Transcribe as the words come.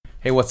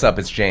Hey, what's up?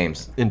 It's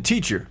James. And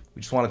Teacher.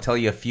 We just want to tell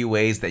you a few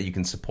ways that you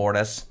can support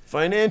us.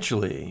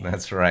 Financially.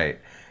 That's right.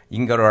 You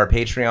can go to our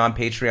Patreon,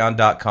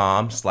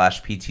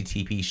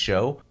 patreon.com/PTTP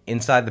show.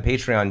 Inside the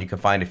Patreon, you can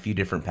find a few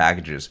different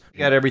packages. You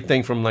got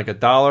everything from like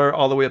 $1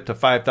 all the way up to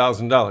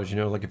 $5,000. You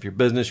know, like if you're a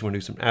business, you want to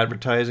do some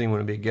advertising, you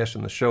want to be a guest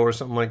on the show or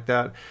something like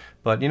that.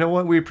 But you know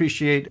what? We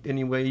appreciate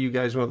any way you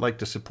guys would like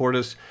to support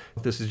us.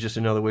 This is just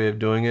another way of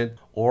doing it.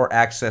 Or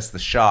access the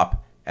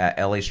shop at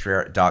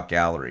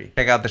lastrayer.gallery.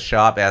 Check out the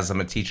shop as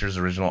some of Teacher's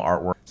original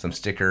artwork, some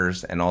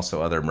stickers, and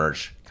also other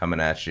merch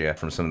coming at you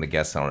from some of the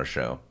guests on our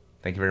show.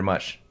 Thank you very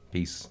much.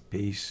 Peace.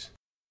 Peace.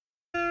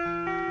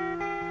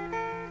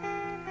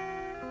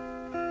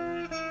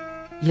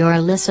 You're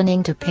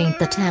listening to Paint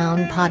the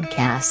Town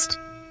podcast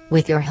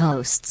with your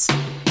hosts,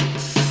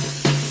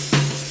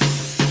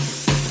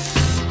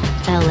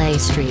 LA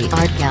Street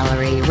Art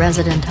Gallery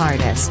resident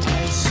artist,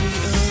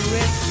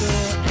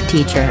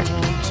 teacher,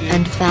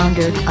 and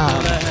founder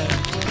of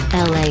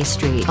LA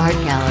Street Art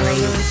Gallery,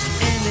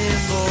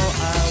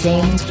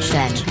 James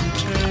Shen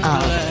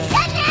of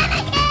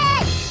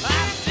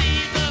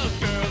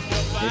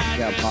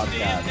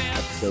Podcast,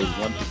 episode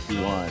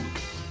 151.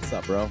 What's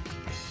up, bro?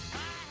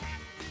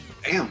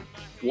 Damn,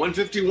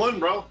 151,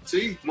 bro.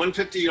 See,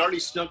 150 already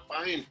snuck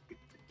by, and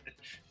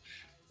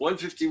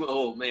 151.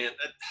 Oh man.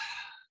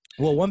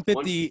 Well,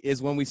 150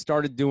 is when we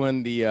started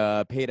doing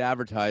the paid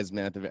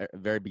advertisement at the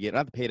very beginning.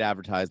 Not the paid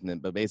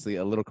advertisement, but basically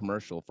a little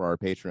commercial for our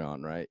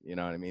Patreon, right? You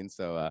know what I mean?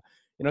 So,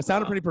 it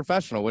sounded pretty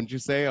professional, wouldn't you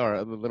say? Or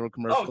a little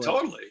commercial? Oh,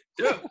 totally.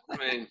 Dude, I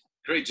mean,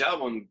 great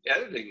job on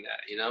editing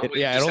that, you know? It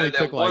only had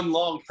took that one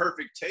long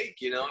perfect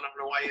take, you know, and I don't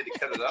know why you had to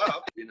cut it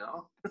up, you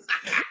know?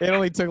 It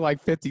only took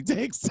like 50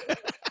 takes.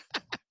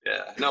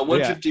 Yeah. No,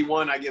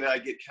 151, I get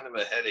kind of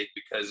a headache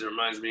because it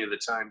reminds me of the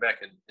time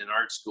back in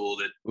art school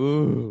that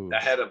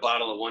I had a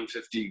bottle of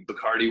 150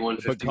 Bacardi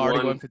 151. Bacardi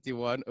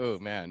 151. Oh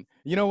man.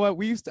 You know what?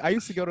 I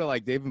used to go to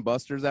like Dave and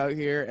Buster's out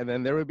here, and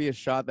then there would be a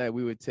shot that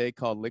we would take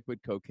called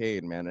liquid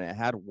cocaine, man, and it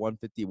had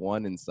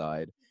 151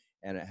 inside,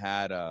 and it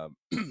had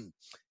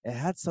it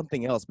had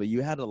something else, but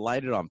you had to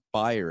light it on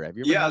fire. Have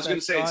you ever I was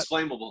gonna say shot? it's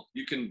flammable.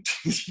 You can,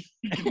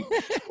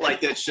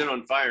 light that shit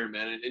on fire,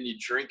 man, and you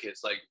drink it.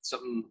 It's like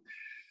something.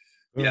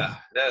 Yeah,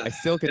 I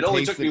still can. It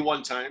only took me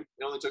one time.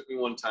 And I was like,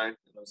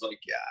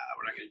 yeah,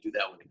 we're not going to do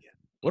that one again.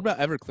 What about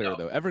Everclear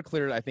though?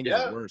 Everclear, I think is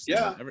worse.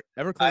 Yeah,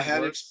 Everclear. I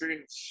had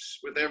experience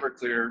with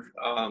Everclear,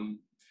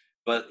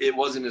 but it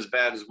wasn't as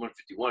bad as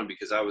 151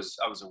 because I was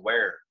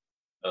aware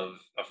of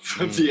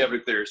the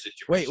Everclear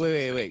situation.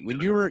 Wait.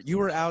 When you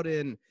were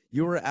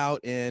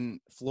out in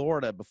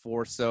Florida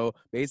before, so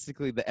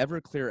basically the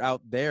Everclear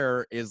out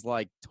there is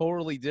like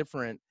totally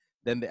different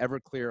than the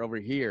Everclear over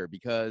here,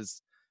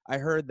 because I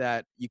heard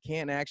that you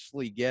can't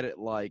actually get it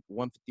like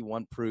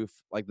 151 proof,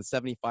 like the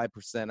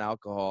 75%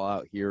 alcohol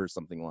out here or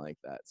something like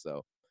that.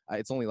 So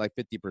it's only like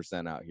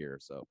 50% out here.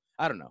 So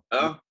I don't know. You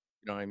know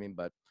what I mean?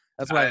 But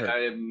that's what I heard.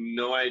 I have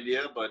no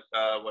idea, but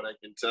what I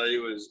can tell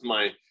you is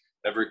my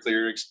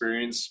Everclear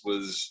experience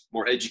was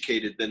more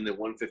educated than the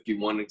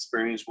 151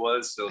 experience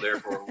was. So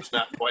therefore it was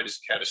not quite as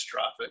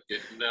catastrophic.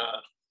 And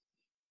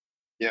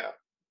yeah.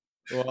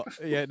 Well,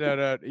 yeah,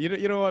 no.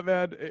 You know what,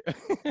 man?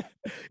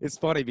 It's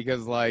funny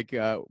because like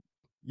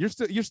you're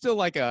still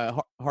like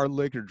a hard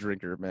liquor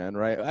drinker, man,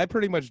 right? I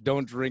pretty much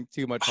don't drink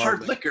too much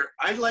hard liquor.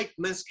 I like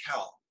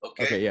mezcal.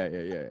 Okay. Yeah.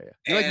 You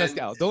like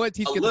mezcal. Don't let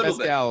Teach get the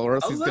mezcal, or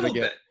else he's gonna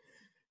get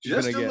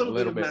just a little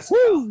bit of mezcal.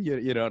 Woo!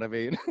 You know what I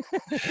mean?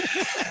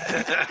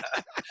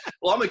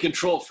 Well, I'm a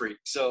control freak,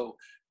 so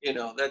you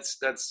know that's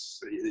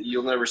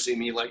you'll never see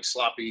me like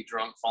sloppy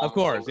drunk. Of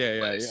course,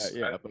 yeah.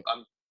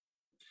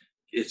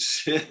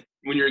 It's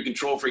when you're a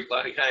control freak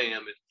like I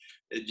am,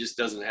 it just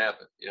doesn't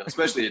happen, you know,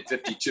 especially at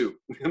 52.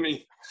 I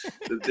mean,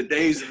 the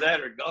days of that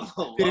are gone.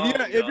 Dude,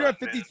 if you're at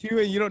 52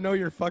 and you don't know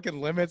your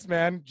fucking limits,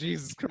 man,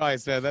 Jesus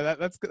Christ, man,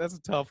 that's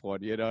a tough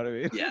one. You know what I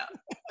mean? Yeah,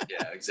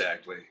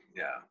 exactly.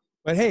 Yeah.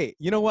 But hey,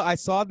 you know what? I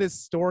saw this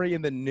story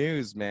in the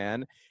news,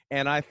 man,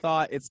 and I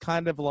thought it's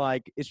kind of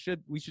like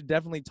we should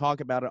definitely talk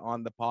about it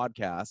on the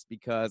podcast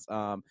because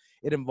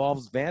it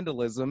involves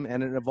vandalism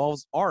and it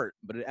involves art,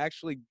 but it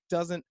actually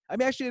doesn't. I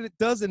mean, actually, it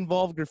does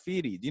involve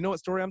graffiti. Do you know what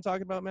story I'm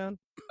talking about, man?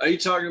 Are you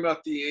talking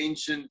about the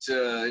ancient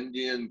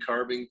Indian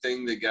carving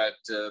thing that got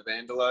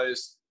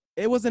vandalized?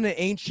 It wasn't an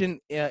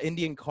ancient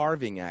Indian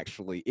carving,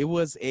 actually. It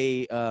was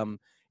a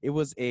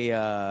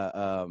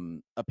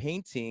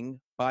painting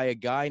by a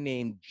guy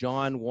named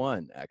John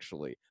One,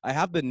 actually. I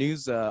have the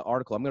news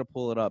article. I'm going to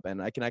pull it up,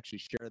 and I can actually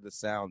share the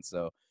sound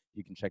so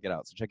you can check it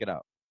out. So check it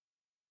out.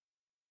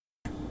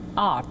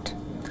 Art.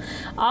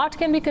 Art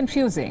can be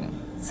confusing,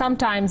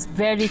 sometimes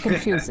very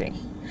confusing.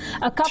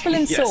 A couple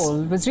in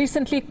Seoul was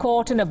recently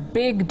caught in a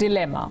big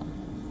dilemma.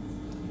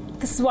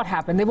 This is what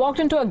happened. They walked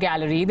into a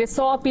gallery, they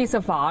saw a piece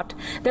of art,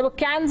 there were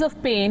cans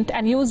of paint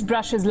and used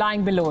brushes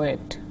lying below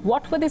it.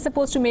 What were they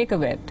supposed to make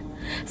of it?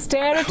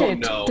 Stare at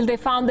it till they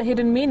found the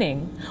hidden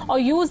meaning, or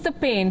use the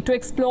paint to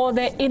explore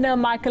their inner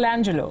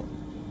Michelangelo?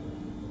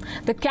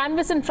 The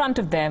canvas in front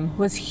of them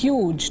was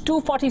huge,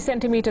 240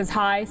 centimeters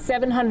high,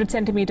 700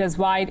 centimeters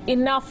wide,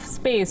 enough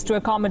space to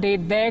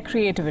accommodate their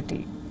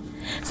creativity.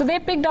 So they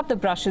picked up the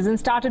brushes and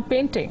started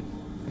painting.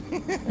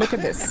 Look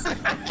at this. All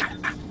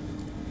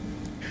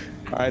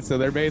right, so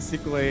they're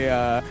basically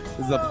this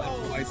is a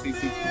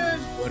CCTV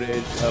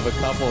footage of a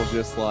couple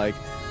just like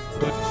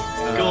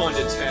Going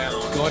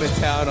to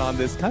town on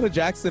this kind of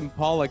Jackson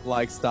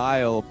Pollock-like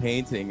style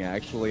painting,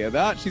 actually. And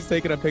that she's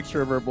taking a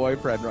picture of her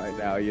boyfriend right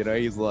now. You know,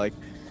 he's like.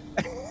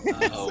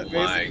 Oh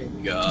my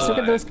God! Just look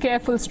at those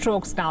careful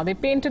strokes now. They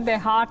painted their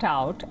heart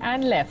out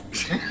and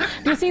left.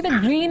 Do you see the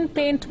green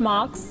paint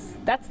marks?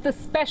 That's the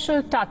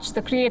special touch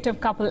the creative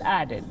couple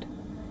added.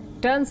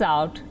 Turns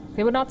out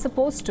they were not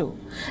supposed to.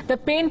 The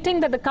painting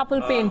that the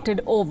couple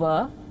painted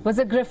over was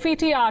a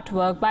graffiti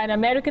artwork by an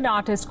American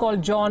artist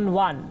called John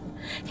One.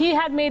 He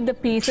had made the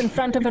piece in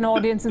front of an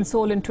audience in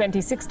Seoul in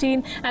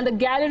 2016, and the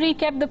gallery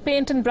kept the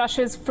paint and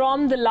brushes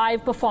from the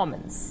live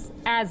performance,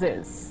 as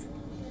is.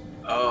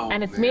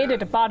 And it made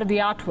it a part of the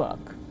artwork,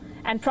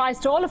 and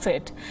priced all of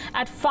it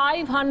at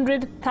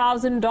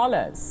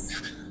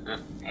 $500,000.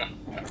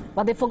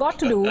 What they forgot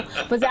to do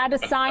was add a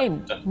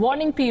sign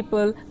warning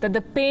people that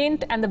the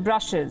paint and the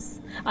brushes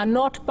are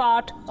not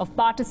part of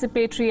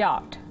participatory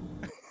art.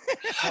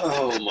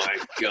 Oh my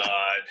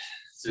God,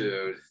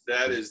 dude,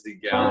 that is the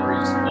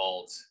gallery's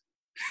fault.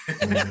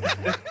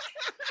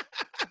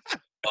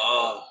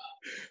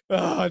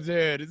 Oh,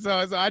 dude.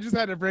 So I just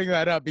had to bring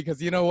that up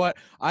because you know what?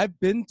 I've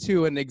been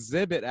to an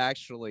exhibit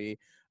actually.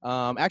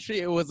 Actually,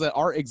 it was an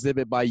art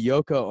exhibit by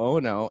Yoko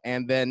Ono,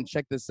 and then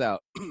check this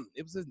out.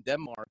 It was in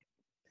Denmark,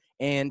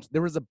 and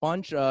there was a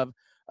bunch of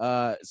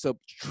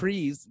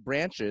trees,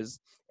 branches,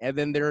 and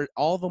then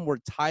all of them were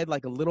tied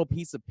like a little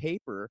piece of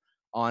paper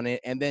on it,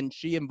 and then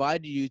she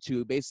invited you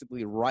to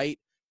basically write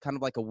kind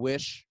of like a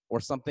wish or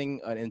something,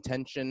 an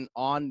intention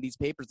on these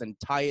papers and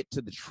tie it to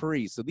the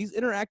tree. So these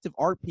interactive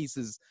art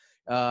pieces,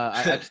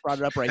 I just brought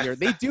it up right here.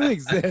 They do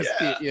exist,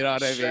 you know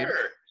what I mean?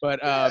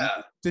 But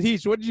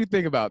Satish, what did you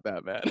think about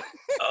that, man?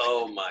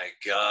 Oh my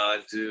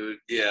God, dude.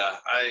 Yeah,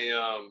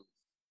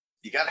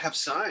 you gotta have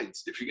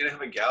signs. If you're gonna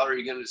have a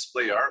gallery, you're gonna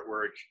display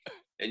artwork,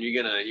 and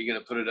you're gonna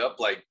put it up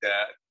like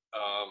that.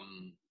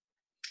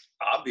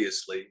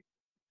 Obviously,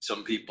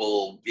 some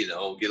people, get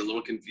a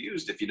little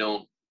confused if you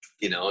don't,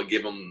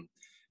 give them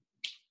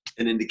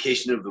an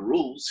indication of the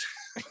rules.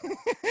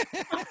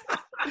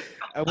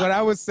 What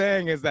I was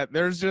saying is that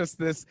there's just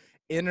this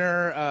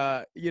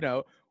inner,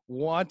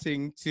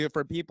 wanting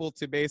for people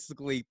to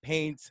basically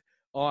paint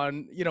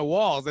on,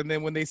 walls. And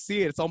then when they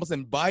see it, it's almost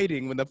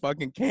inviting when the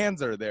fucking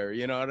cans are there.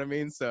 You know what I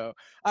mean? So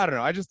I don't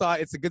know. I just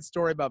thought it's a good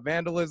story about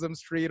vandalism,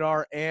 street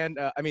art, and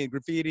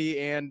graffiti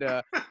and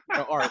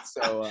art.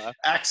 So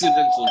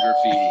accidental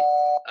graffiti.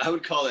 I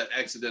would call that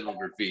accidental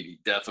graffiti,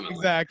 definitely.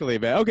 Exactly,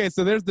 man. Okay,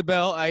 so there's the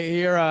bell. I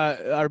hear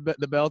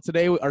the bell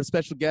today. Our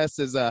special guest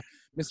is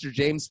Mr.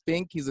 James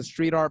Fink. He's a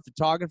street art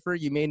photographer.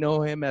 You may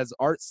know him as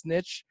Art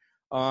Snitch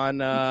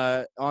on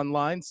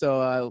online.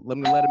 So let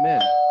me let him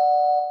in.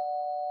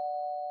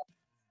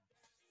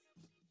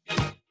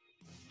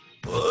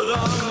 Put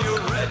on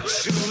your red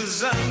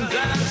shoes and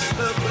dance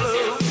the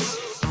blues.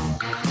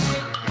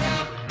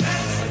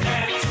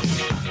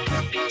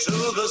 To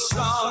the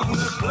song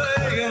they're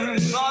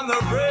playing on the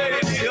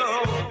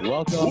radio.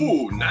 Welcome.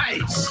 Ooh,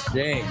 nice.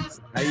 James,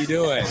 how you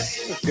doing?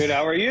 Good,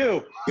 how are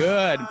you?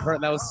 Good.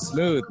 That was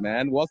smooth,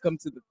 man. Welcome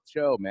to the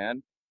show,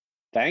 man.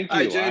 Thank you.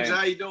 Hi, James.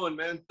 How you doing,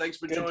 man? Thanks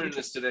for joining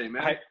us today,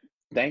 man.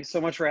 Thanks so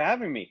much for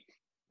having me.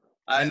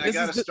 I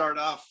got to start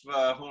off.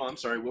 Hold on. I'm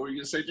sorry. What were you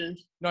going to say,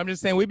 James? No, I'm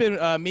just saying we've been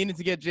meaning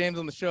to get James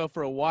on the show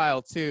for a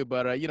while too,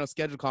 but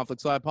schedule conflict.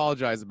 So I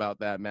apologize about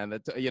that, man.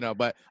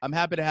 But I'm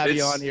happy to have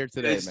you on here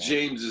today. It's man.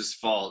 James's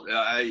fault.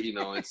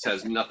 It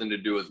has nothing to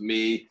do with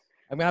me.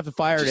 I'm gonna have to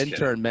fire an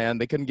intern, man.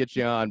 They couldn't get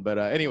you on, but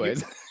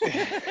anyways.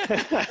 I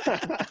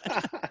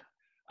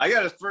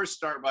got to first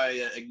start by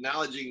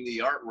acknowledging the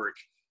artwork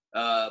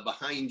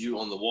behind you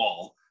on the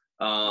wall.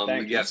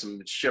 We got some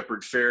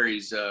shepherd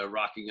fairies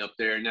rocking up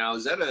there. Now,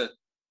 is that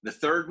the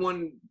third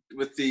one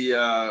with the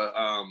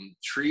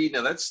tree?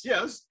 Now I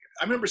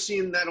remember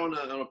seeing that on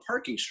a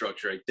parking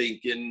structure, I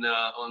think,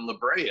 on La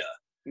Brea.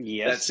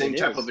 Yes, that same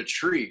type of a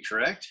tree,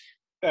 correct?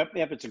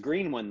 Yep, it's a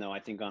green one though, I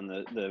think, on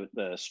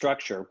the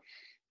structure.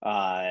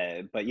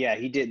 But yeah,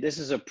 he did. This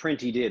is a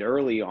print he did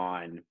early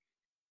on.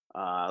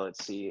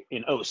 Let's see,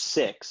 in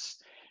 2006,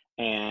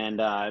 and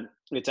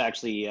it's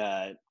actually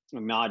a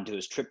nod to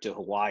his trip to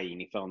Hawaii,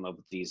 and he fell in love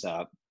with these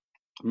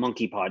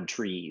monkey pod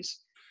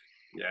trees.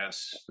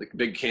 Yes, like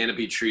big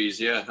canopy trees.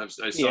 Yeah,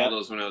 I saw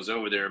those when I was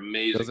over there.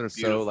 Amazing. Those are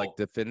beautiful. so like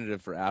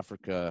definitive for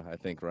Africa, I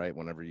think, right?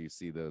 Whenever you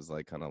see those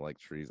like kind of like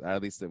trees,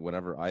 at least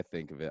whenever I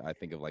think of it, I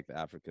think of like the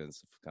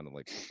Africans kind of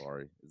like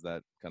safari. Is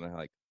that kind of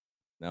like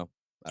no?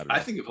 I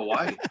think of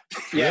Hawaii.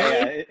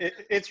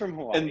 It's from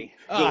Hawaii. And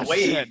the wave,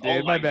 shit,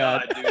 dude, my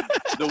bad. God, dude.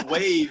 The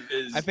wave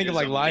is. I think of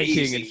like Lion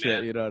King and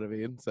shit. You know what I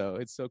mean? So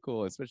it's so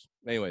cool. Especially,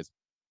 anyways.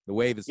 The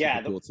wave is super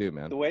Yeah, cool too,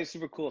 man. the wave's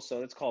super cool.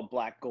 So it's called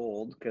Black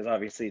Gold because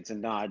obviously it's a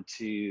nod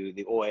to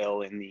the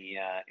oil in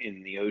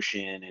the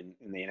ocean, and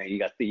you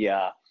got the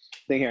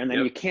thing here, and then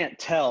Yep. you can't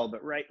tell,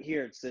 but right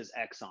here it says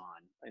Exxon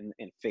and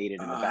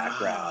faded in the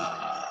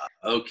background.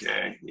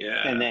 Okay.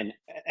 Yeah.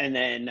 And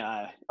then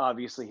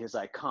obviously his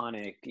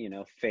iconic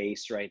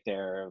face right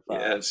there of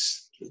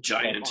Yes. The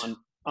giant.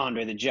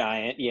 Andre the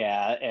Giant.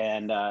 Yeah,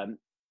 and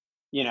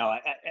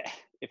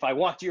if I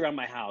walked you around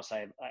my house,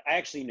 I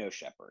actually know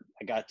Shepard.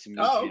 I got to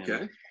meet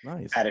him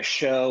Nice. at a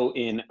show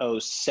in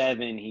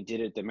 07. He did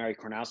it at the Mary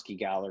Kornowski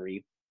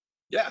Gallery.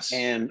 Yes.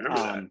 And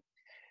remember that.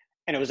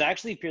 and it was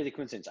actually purely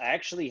coincidence. I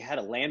actually had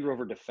a Land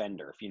Rover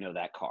Defender, if you know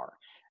that car.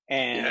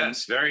 And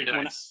Yes. Very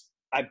when nice.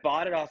 I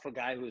bought it off a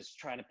guy who was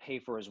trying to pay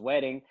for his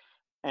wedding,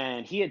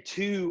 and he had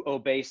 2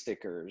 Obey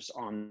stickers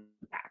on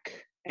the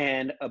back.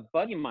 And a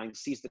buddy of mine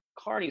sees the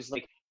car and he's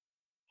like,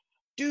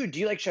 "Dude, do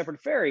you like Shepard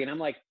Fairey?" And I'm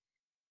like,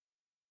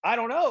 "I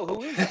don't know,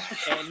 who is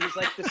that?" And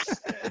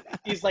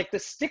he's like, the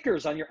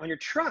stickers on your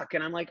truck.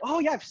 And I'm like, "Oh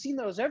yeah, I've seen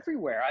those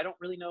everywhere. I don't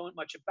really know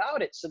much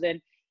about it." So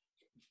then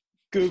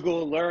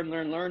Google, learn,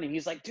 and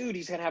he's like, "Dude,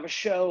 he's gonna have a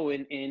show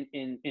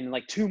in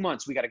like 2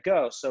 months. We got to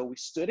go." So we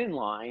stood in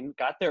line,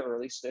 got there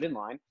early, stood in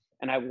line,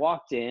 and I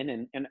walked in,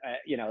 and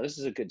this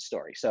is a good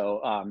story.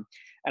 So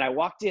and I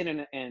walked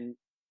in and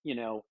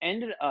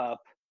ended up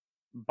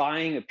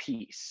buying a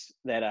piece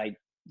that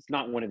it's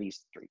not one of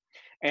these 3,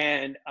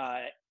 and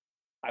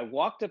I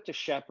walked up to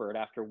Shepard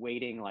after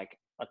waiting like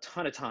a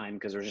ton of time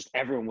because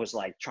everyone was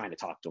like trying to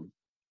talk to him.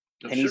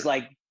 And he's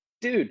like,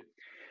 "Dude,"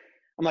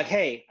 I'm like,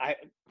 "Hey,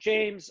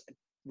 James,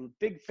 I'm a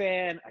big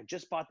fan. I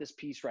just bought this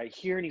piece right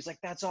here." And he's like,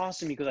 "That's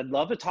awesome." He goes, "I'd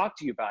love to talk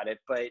to you about it,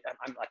 but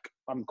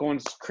I'm going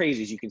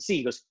crazy, as you can see."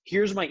 He goes,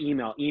 "Here's my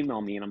email.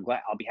 Email me, and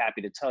I'll be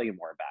happy to tell you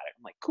more about it."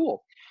 I'm like,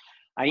 "Cool."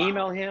 I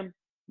email him,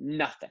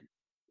 nothing.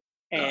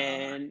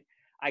 And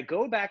I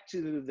go back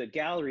to the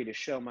gallery to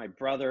show my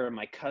brother and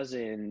my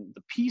cousin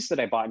the piece that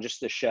I bought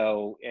just the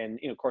show. And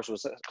of course it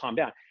was calm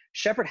down.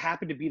 Shepard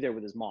happened to be there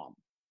with his mom.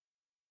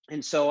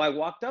 And so I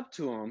walked up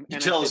to him You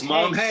and tell I his said,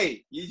 mom,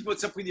 "Hey,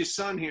 what's up with your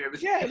son here?"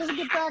 yeah, he doesn't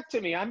get back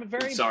to me. I'm a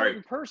very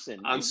important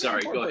person." I'm He's a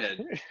very sorry. Go important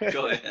ahead.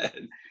 person. Go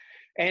ahead.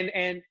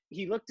 And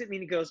he looked at me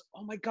and he goes,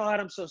 "Oh my God,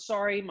 I'm so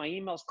sorry. My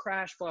email's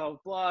crashed, blah, blah,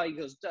 blah." He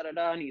goes, "Da, da,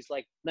 da." And he's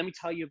like, "Let me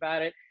tell you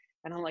about it."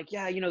 And I'm like,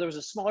 "Yeah, there was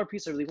a smaller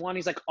piece I really wanted."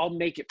 He's like, "I'll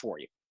make it for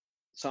you."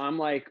 So I'm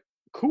like,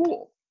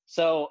 "Cool."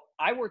 So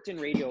I worked in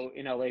radio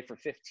in LA for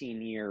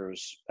 15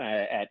 years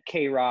at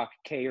K-Rock,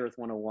 K-Earth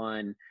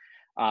 101,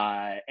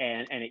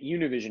 and at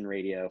Univision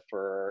Radio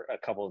for a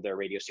couple of their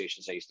radio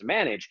stations I used to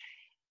manage.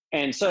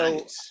 And so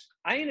Nice.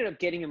 I ended up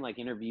getting him like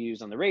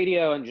interviews on the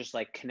radio and just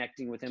like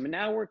connecting with him. And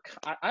now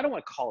I don't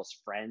want to call us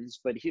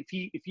friends, but if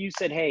you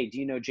said, "Hey, do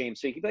you know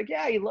James Fake?" He'd be like,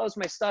 "Yeah, he loves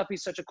my stuff.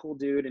 He's such a cool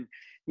dude." And,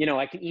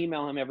 I can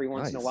email him every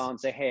once in a Nice. while and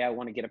say, "Hey, I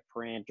want to get a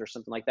print," or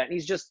something like that. And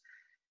he's just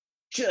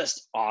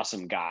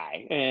awesome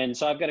guy. And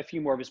so I've got a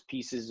few more of his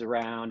pieces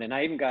around, and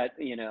I even got,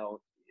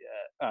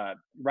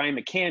 Ryan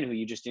McCann, who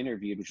you just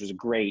interviewed, which was a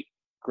great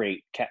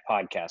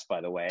podcast,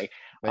 by the way.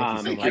 Thank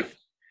you so much.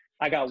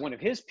 I got one of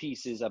his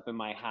pieces up in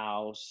my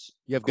house.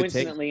 You have good taste,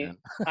 Coincidentally, man.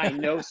 I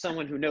know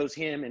someone who knows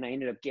him, and I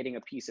ended up getting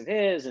a piece of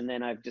his. And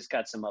then I've just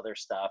got some other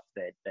stuff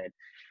that.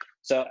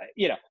 So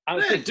I'm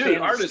a big Dude, fan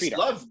of artists street art.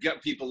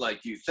 love people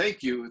like you.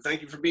 Thank you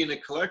for being a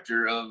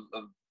collector of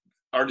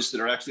artists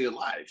that are actually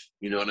alive.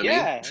 You know what I mean?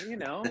 Yeah,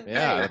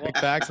 Yeah, hey, big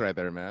facts right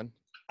there, man.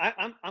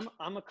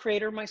 I'm a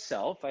creator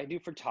myself. I do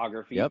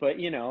photography, Yep. but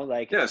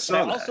Yeah,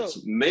 saw that.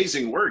 It's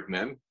amazing work,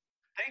 man.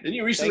 Didn't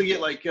you recently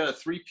get like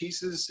 3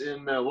 pieces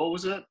in what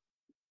was that?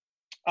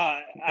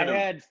 I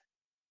had.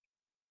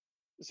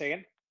 Say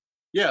again?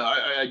 Yeah,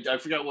 I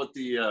forgot what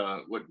the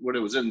what it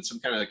was in,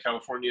 some kind of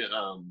California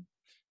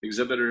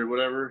exhibit or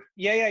whatever.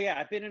 Yeah.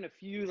 I've been in a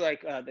few,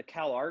 like the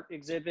Cal Art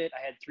exhibit.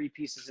 I had 3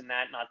 pieces in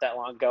that not that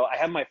long ago. I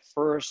have my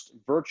first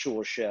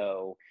virtual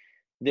show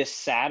this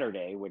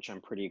Saturday, which I'm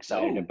pretty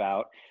excited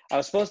about. I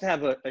was supposed to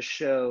have a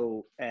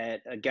show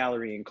at a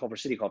gallery in Culver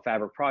City called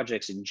Fabric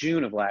Projects in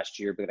June of last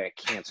year, but I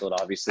canceled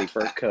obviously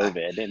for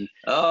COVID. And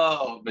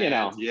oh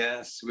man,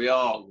 yes, we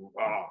all.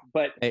 Oh.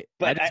 But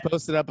I just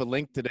posted up a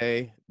link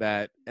today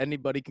that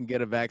anybody can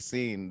get a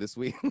vaccine this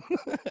week.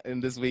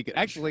 And this week,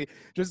 actually,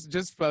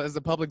 just as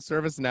a public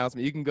service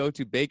announcement, you can go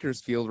to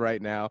Bakersfield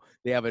right now.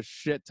 They have a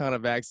shit ton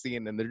of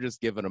vaccine, and they're just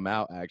giving them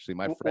out. Actually,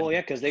 my friend. Well, yeah,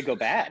 because they go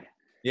bad.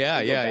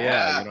 Yeah. You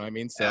know what I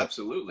mean? So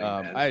absolutely.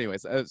 Man.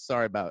 Anyways,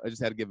 sorry I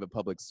just had to give a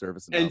public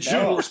service announcement. In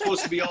June, we're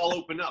supposed to be all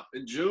open up.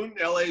 In June,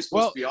 LA is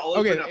supposed to be all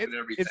open up and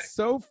everything. It's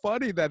so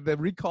funny that the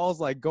recall's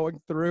like going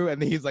through,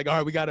 and he's like, "All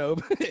right, we got to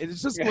open."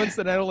 It's just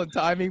coincidental in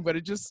timing, but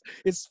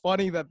it's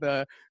funny that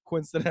the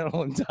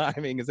coincidental in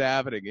timing is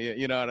happening.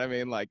 You know what I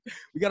mean? Like,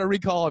 we got to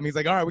recall him. He's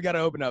like, "All right, we got to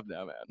open up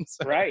now, man."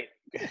 So. Right.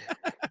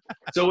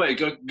 So wait,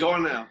 go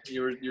on now.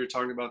 You were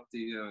talking about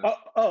the.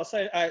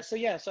 So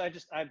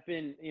I've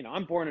been,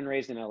 I'm born and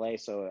raised in LA,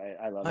 so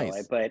I love nice.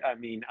 LA. But I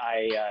mean,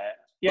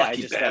 Yeah,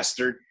 Lucky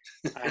bastard.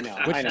 I know.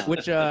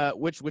 Which I know.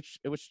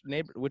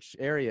 which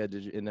area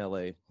did you in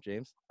LA,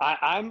 James?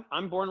 I'm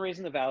born and raised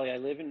in the Valley. I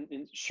live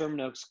in Sherman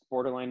Oaks,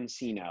 borderline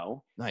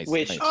Encino. Nice.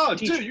 Which nice. Oh,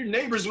 dude, you're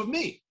neighbors with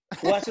me.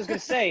 Well, that's what I was going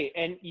to say.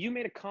 And you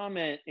made a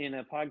comment in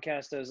a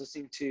podcast I was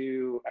listening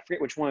to. I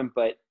forget which one,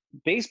 but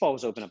baseball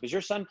was open up. Does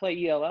your son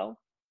play ELL?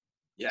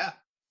 Yeah.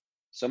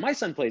 So my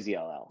son plays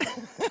ELL.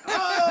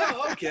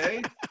 Oh,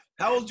 okay.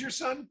 How old's your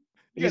son?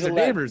 You guys He's are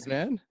 11. neighbors,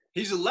 man.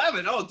 He's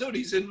 11. Oh, dude,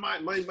 he's in my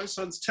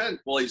son's 10.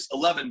 Well, he's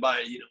 11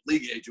 by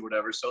league age or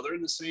whatever. So they're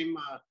in the same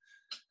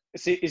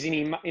Is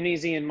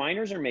he in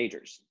minors or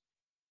majors?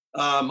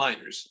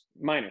 minors.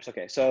 Minors.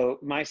 Okay. So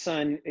my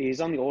son,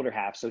 he's on the older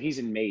half, so he's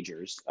in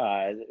majors.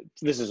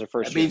 This is a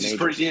first That year means he's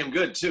majors. pretty damn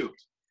good too.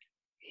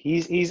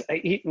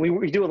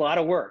 We do a lot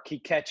of work. He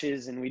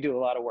catches and we do a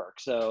lot of work.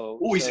 So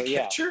Oh, he's so, a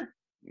yeah. catcher.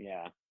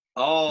 Yeah.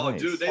 Oh,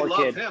 Nice. dude, they Poor love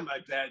kid. him. I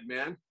bet,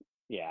 man.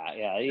 Yeah.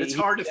 It's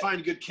hard to find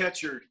a good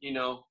catcher, in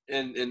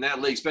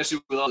that league, especially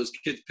with all those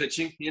kids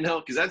pitching,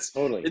 because that's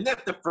Totally. isn't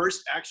that the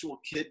first actual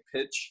kid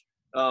pitch,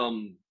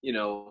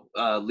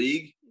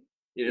 league?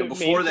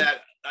 Before Maybe.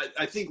 that,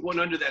 I think one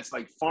under that's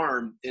like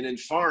farm, and in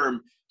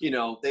farm,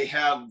 they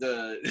have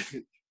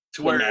the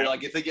to where net.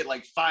 like if they get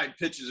like 5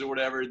 pitches or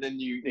whatever, then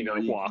you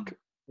walk.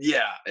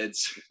 Yeah,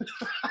 it's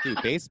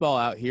Dude, baseball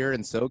out here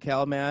in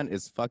SoCal, man,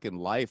 is fucking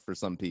life for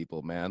some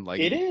people, man. Like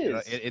It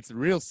is. It's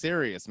real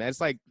serious, man. It's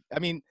like, I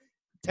mean,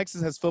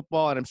 Texas has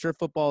football, and I'm sure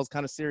football is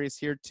kind of serious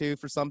here too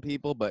for some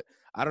people. But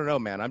I don't know,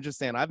 man. I'm just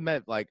saying, I've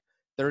met like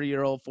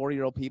 30-year-old,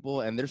 40-year-old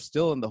people, and they're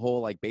still in the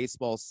whole like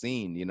baseball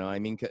scene. You know what I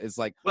mean? It's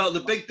like, well, the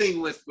big thing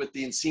with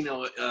the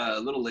Encino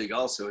Little League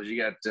also is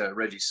you got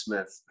Reggie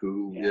Smith,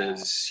 who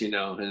is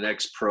an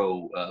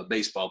ex-pro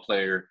baseball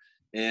player,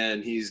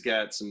 and he's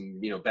got some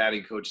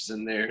batting coaches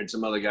in there and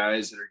some other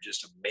guys that are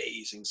just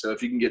amazing. So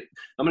if you can get,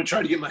 I'm going to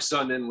try to get my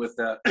son in with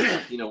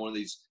one of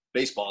these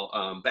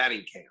baseball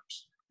batting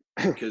camps,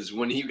 because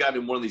when he got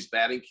in one of these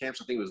batting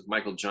camps, I think it was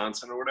Michael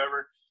Johnson or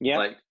whatever. Yeah.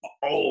 Like,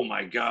 oh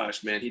my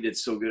gosh, man, he did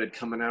so good at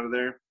coming out of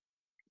there.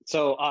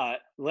 So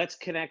let's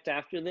connect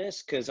after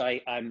this, because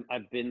I've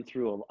been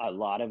through a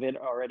lot of it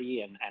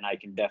already, and I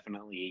can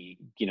definitely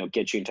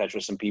get you in touch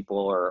with some people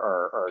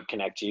or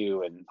connect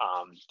you and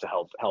to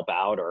help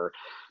out, or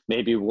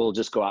maybe we'll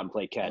just go out and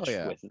play catch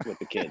with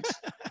the kids.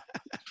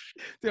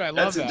 dude, I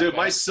love that. Dude, man.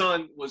 my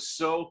son was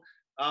so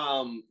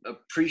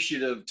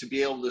appreciative to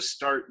be able to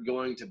start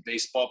going to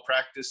baseball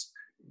practice,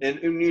 and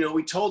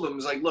we told him, it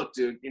was like, look,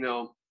 dude,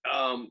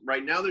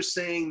 right now they're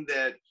saying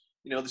that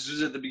this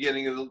was at the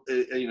beginning of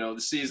the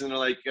season. They're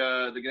like,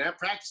 they're gonna have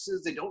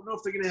practices. They don't know if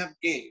they're gonna have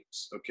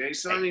games. Okay,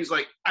 so he's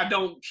like, I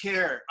don't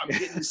care. I'm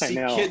getting to see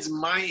kids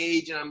my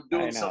age, and I'm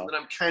doing something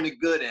I'm kind of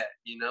good at.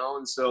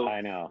 And so I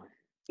know.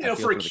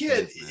 For a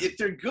kid, kids, man. if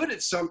they're good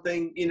at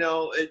something,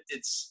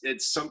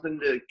 it's something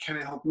to kind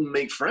of help them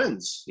make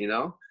friends.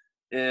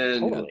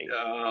 And Totally.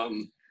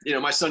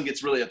 my son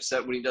gets really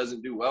upset when he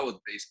doesn't do well with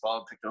baseball.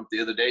 I picked him up the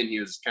other day, and he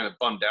was kind of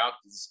bummed out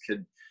because this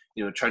kid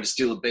tried to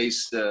steal a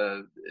base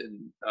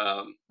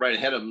right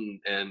ahead of him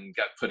and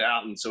got put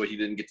out, and so he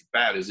didn't get to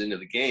bat. It was into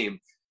the game.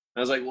 And I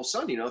was like, well,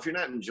 son, if you're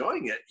not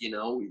enjoying it, you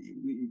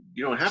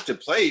don't have to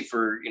play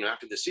for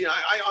after this season.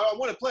 I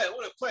want to play.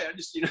 I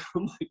just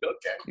I'm like,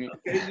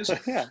 okay, just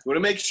want to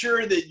make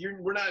sure that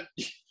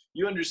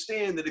you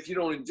understand that if you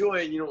don't enjoy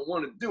it and you don't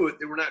want to do it,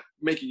 then we're not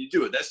making you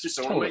do it. That's just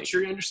I want to make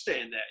sure you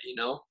understand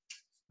that.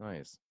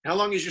 Nice. How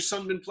long has your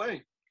son been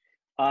playing?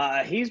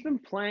 He's been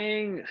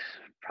playing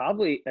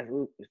probably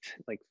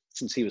like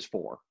since he was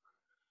 4.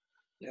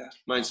 Yeah,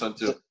 mine's son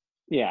too.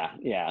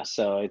 Yeah.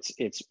 So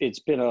it's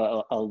been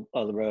a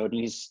road,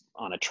 and he's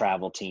on a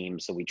travel team,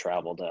 so we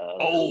travel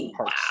to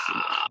parts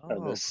of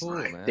the cool,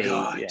 man. state.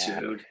 God, Yeah.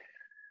 dude.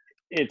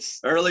 It's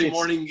Early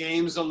morning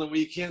games on the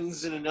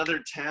weekends in another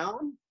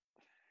town.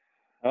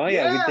 Oh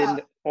yeah, we've been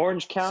to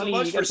Orange County. So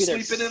much You for gotta be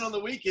there sleeping in on the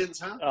weekends,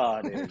 huh?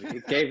 Oh, dude, we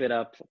gave it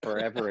up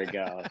forever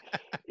ago.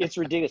 It's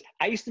ridiculous.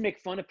 I used to make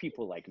fun of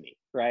people like me,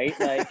 right?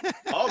 Like,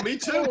 oh, me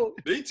too.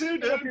 Me too,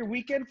 give up dude. your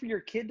weekend for your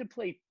kid to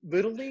play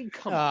Little League?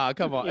 Come Ah,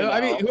 come on. You I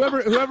mean, know.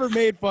 whoever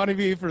made fun of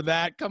you for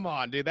that, come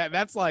on, dude.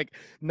 That's like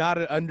not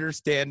an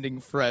understanding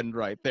friend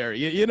right there.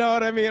 You know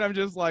what I mean? I'm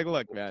just like,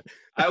 look, man.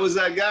 I was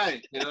that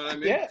guy. You know what I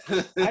mean? Yeah,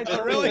 I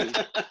Oh, really?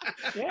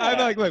 Yeah. I'm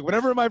like, look,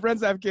 whenever my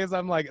friends have kids,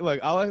 I'm like, look,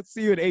 I'll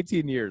see you in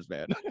 18 years,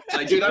 man.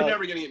 Like, dude, I'm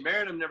never gonna get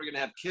married. I'm never gonna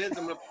have kids.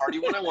 I'm gonna party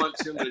when I want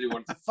to. I'm gonna do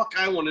what the fuck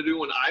I want to do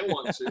when I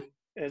want to.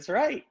 That's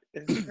right.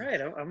 That's right.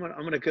 I'm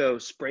gonna go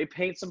spray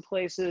paint some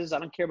places. I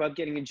don't care about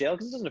getting in jail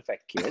because it doesn't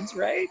affect kids,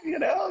 right?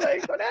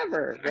 Like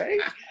whatever, right?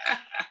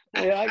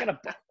 Yeah,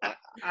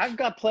 I've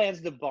got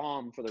plans to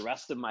bomb for the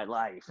rest of my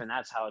life, and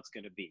that's how it's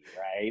gonna be,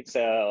 right?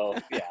 So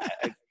yeah,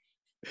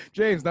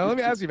 James, now let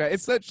me ask you, man.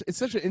 It's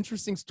such an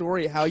interesting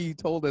story how you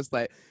told us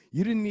that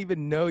you didn't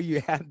even know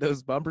you had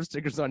those bumper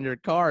stickers on your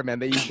car, man.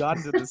 That you got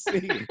into the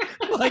scene,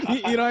 like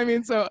you know what I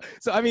mean. So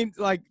I mean,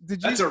 like,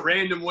 did you? That's a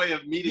random way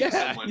of meeting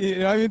someone. You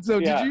know what I mean. So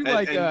Yeah. did you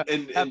like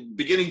and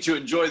beginning to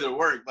enjoy their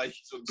work, like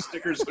some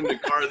stickers on the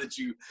car that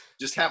you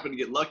just happened to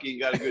get lucky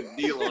and got a good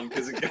deal on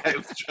because a guy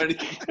was trying to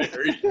get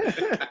married.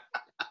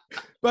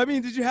 But I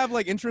mean, did you have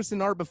like interest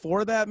in art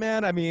before that,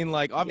 man? I mean,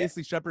 like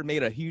obviously Shepard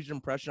made a huge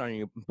impression on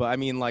you, but I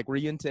mean, like, were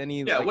you into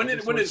any? Yeah, like, when other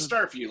did it sources?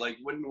 start for you? Like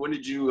when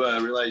did you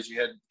realize you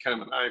had kind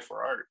of an eye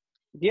for art?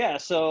 Yeah,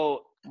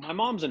 so my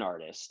mom's an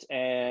artist,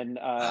 and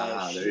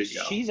there you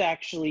go. she's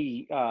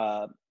actually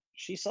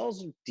she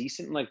sells a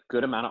decent, like,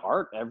 good amount of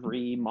art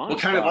every month.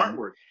 What kind of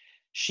artwork?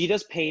 She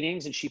does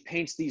paintings, and she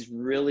paints these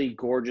really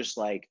gorgeous,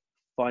 like,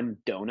 fun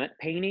donut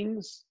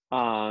paintings.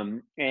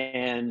 And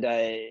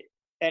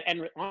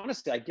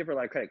honestly, I give her a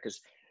lot of credit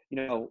because, you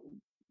know,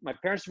 my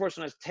parents divorced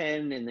when I was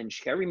 10, and then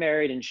she got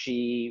remarried, and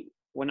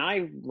when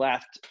I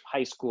left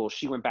high school,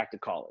 she went back to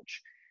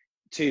college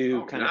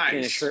to kind of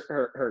finish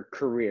her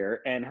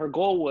career, and her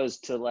goal was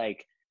to,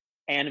 like,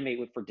 animate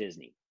for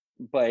Disney.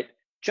 But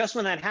just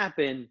when that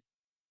happened,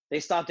 they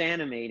stopped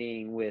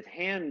animating with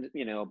hand,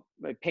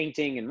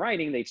 painting and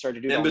writing. They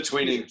started doing In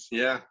between,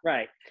 yeah,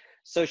 right.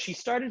 So she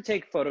started to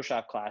take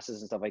Photoshop classes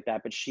and stuff like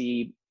that, but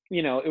she,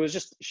 it was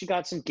just, she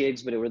got some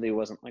gigs, but it really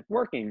wasn't, like,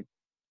 working.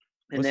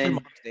 And What's then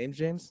your mom's name,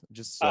 James?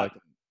 Just so I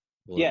can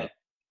pull it yeah, up.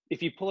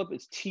 if you pull up,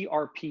 it's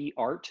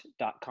trpart.com,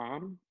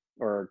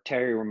 or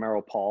Terry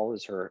Romero Paul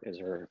is her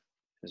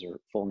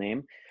full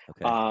name.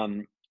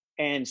 Okay.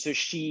 And so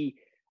she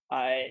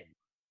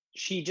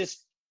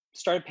just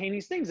started painting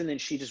these things, and then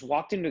she just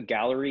walked into a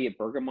gallery at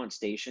Bergamont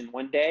Station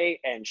one day,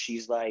 and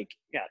she's like,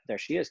 yeah, there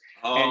she is.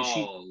 And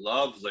she,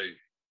 lovely.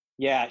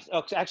 yeah.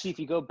 Oh, actually, if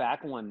you go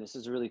back one, this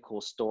is a really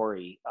cool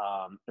story,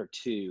 or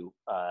two.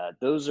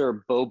 Those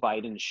are Bo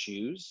Biden's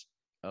shoes.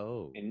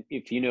 Oh. And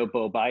if you know,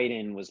 Bo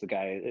Biden was the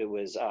guy, it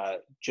was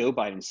Joe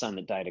Biden's son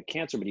that died of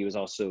cancer, but he was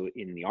also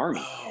in the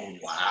army. Oh,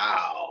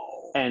 wow.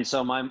 And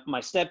so my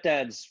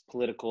stepdad's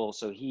political,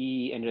 so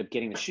he ended up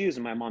getting the shoes,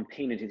 and my mom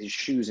painted his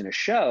shoes in a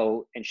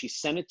show, and she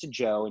sent it to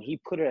Joe, and he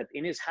put it up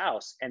in his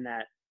house, and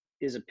that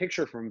is a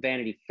picture from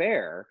Vanity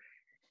Fair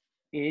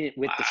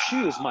with the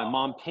shoes my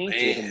mom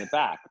painted in the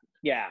back.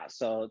 Yeah,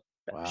 so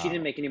she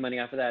didn't make any money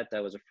off of that.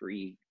 That was a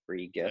free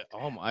gift.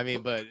 Oh, I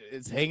mean, but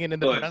it's hanging in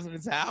the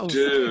president's house.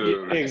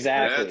 Dude,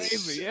 exactly. That's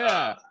crazy.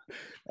 Yeah.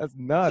 That's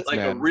nuts, like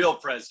man. a real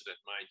president,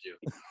 mind you.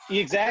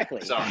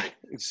 Exactly.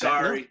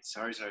 Sorry.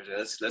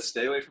 Let's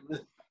stay away from this.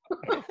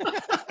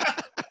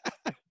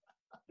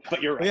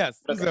 But you're right. Yes.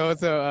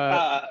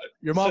 So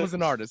your mom was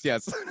an artist.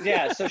 Yes.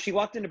 Yeah. So she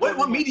walked into.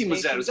 What medium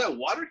was that? Was that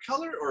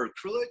watercolor or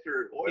acrylic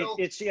or oil?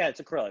 It's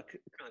acrylic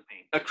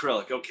paint.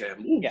 Acrylic. Okay.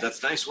 Ooh, Yeah.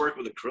 That's nice work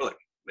with acrylic,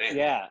 man.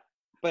 Yeah.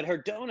 But her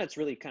donuts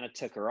really kind of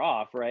took her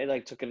off, right?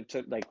 Like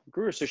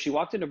grew her. So she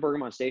walked into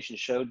Bergamont Station,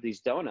 showed these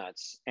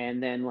donuts,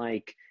 and then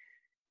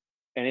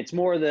and it's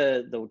more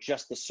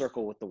just the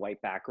circle with the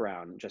white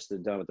background, just the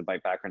donut with the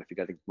white background. If you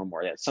got to think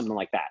more, yeah, something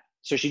like that.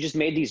 So she just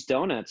made these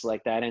donuts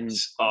like that, and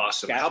it's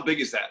awesome. How big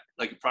is that?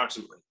 Like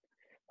approximately?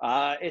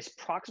 It's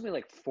approximately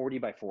like 40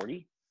 by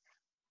 40.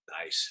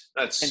 Nice.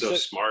 That's so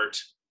smart.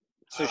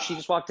 So she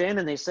just walked in,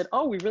 and they said,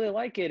 "Oh, we really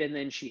like it." And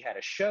then she had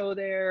a show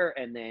there,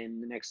 and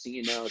then the next thing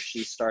you know,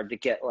 she started to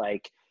get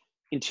like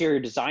interior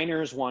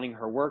designers wanting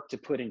her work to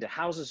put into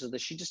houses, so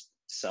that she just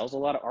sells a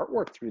lot of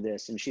artwork through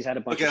this. And she's had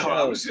a bunch of shows. Hold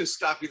on. I'm just going to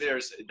stop you there.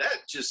 That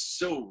just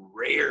so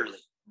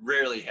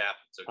rarely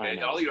happens. Okay,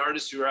 all the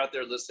artists who are out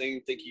there listening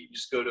think you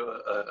just go to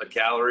a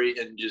gallery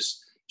and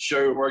just show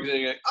your work, and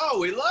you're like, "Oh,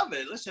 we love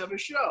it. Let's have a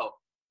show."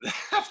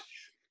 That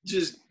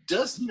just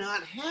does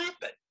not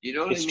happen. You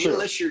know what I mean? True.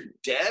 Unless you're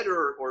dead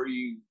or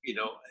you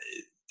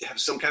have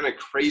some kind of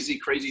crazy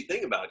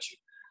thing about you.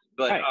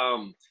 But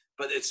right.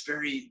 But it's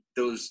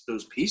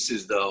those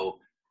pieces though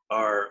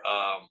are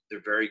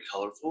they're very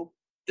colorful.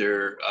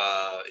 They're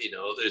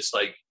it's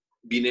like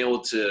being able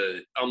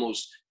to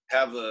almost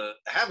have a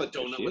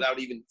donut without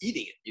even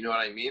eating it. You know what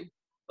I mean?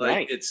 Like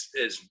right.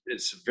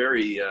 It's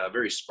very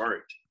very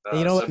smart.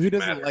 You know what? Who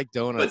doesn't like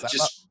donuts? But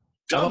just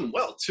done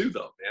well too,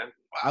 though, man.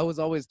 Wow. I was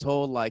always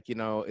told, like,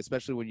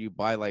 especially when you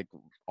buy like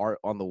art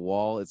on the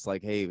wall, it's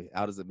like, hey,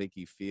 how does it make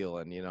you feel?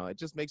 And it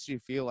just makes you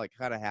feel like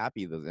kind of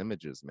happy. Those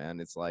images, man.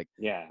 It's like,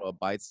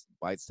 bites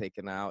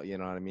taken out. You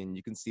know what I mean?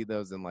 You can see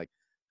those in like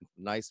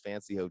nice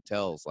fancy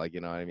hotels, like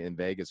in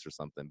Vegas or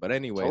something. But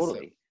anyway,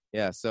 totally.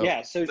 So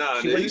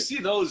you see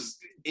those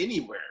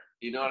anywhere.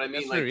 You know what I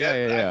mean? Like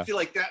that. I feel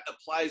like that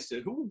applies to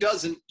who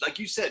doesn't, like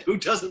you said, who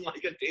doesn't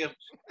like a damn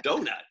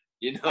donut.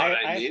 You know what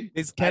I mean?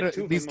 These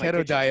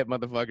keto diet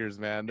motherfuckers,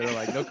 man. They're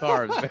like, no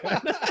carbs,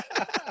 man.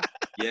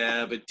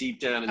 Yeah, but deep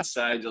down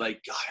inside, you're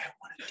like, God, I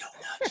want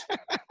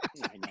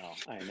a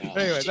donut. I know.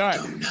 Anyways, all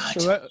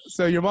right.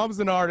 So your mom's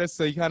an artist,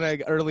 so you kind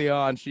of early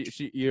on,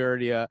 you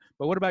already.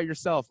 But what about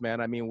yourself, man?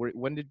 I mean,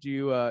 when did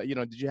you,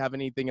 did you have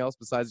anything else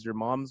besides your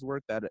mom's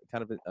work that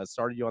kind of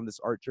started you on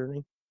this art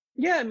journey?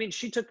 Yeah, I mean,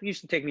 she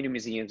used to take me to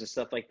museums and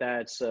stuff like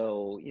that.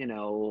 So, you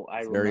know, I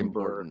It's very remember,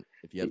 important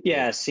if you have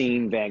yeah, kids.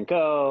 seeing Van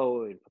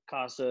Gogh and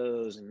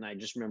Picasso's, and I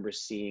just remember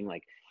seeing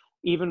like,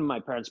 even my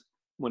parents,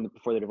 when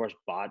before they divorced,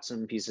 bought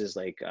some pieces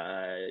like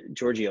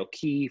Georgie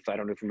O'Keeffe. I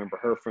don't know if you remember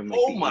her from like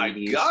Oh the my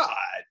 80s. God.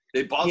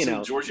 They bought You some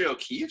know, Georgia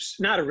O'Keeffe's?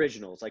 not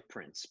originals like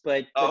Prince,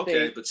 but Oh,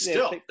 okay, they, but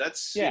still, they,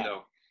 that's, yeah. you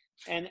know.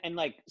 And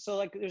like, so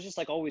like there's just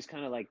like always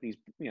kind of like these,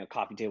 you know,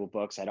 coffee table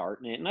books had art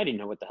in it, and I didn't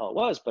know what the hell it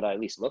was, but I at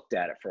least looked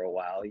at it for a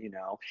while, you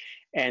know.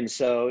 And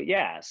so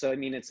yeah, so I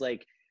mean, it's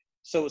like,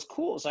 so it was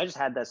cool. So I just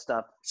had that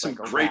stuff Some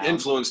like great around.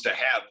 influence to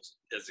have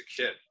as a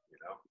kid, you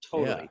know.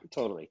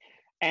 Totally.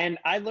 And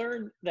I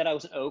learned that I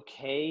was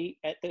okay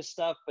at this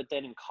stuff, but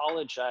then in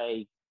college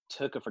I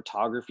took a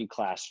photography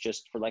class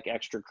just for like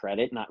extra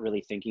credit, not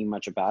really thinking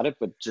much about it,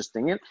 but just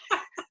thinking it.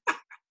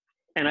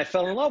 And I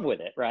fell in love with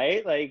it,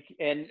 right? Like,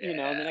 and you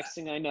know, the next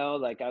thing I know,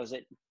 like I was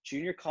at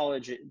junior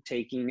college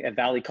taking at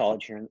Valley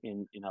College here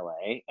in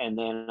LA, and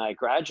then I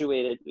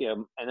graduated, you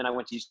know, and then I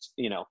went to,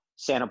 you know,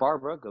 Santa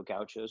Barbara, go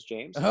Gauchos,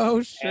 James.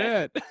 Oh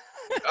shit!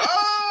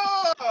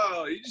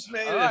 Oh, you just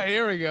made Oh, it.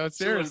 here we go.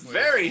 Someone Seriously.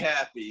 very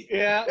happy.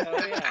 Yeah,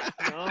 oh yeah.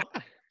 No,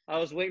 I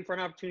was waiting for an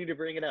opportunity to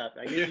bring it up.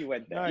 I knew you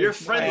went there. Your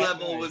friend Nice,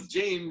 level with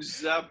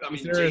James. I mean,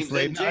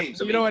 Seriously. James and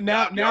James. I You know mean,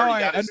 what? you Now already I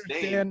got his name.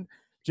 understand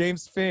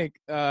James Fink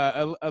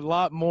a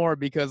lot more,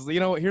 because you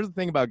know, here's the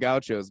thing about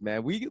Gauchos,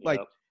 man. We like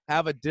Yep.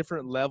 have a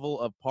different level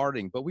of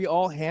partying, but we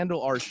all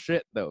handle our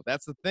shit though.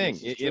 That's the thing.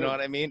 This is You know true.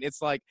 what I mean?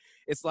 It's like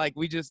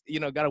we just, you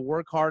know, got to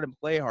work hard and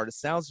play hard. It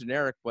sounds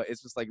generic, but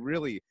it's just like,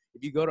 really,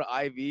 if you go to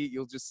IV,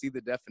 you'll just see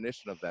the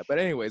definition of that. But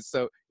anyways,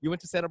 so you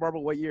went to Santa Barbara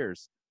what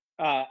years?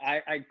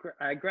 I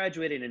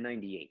graduated in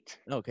 '98.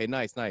 Okay,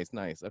 nice.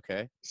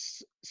 Okay.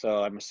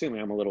 So I'm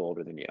assuming I'm a little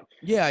older than you.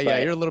 Yeah,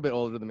 But- you're a little bit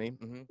older than me.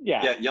 Mm-hmm.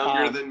 Yeah. Yeah,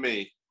 younger than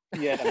me.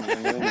 Yeah. I'm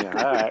younger than you.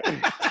 All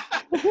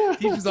right.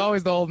 He's just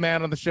always the old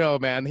man on the show,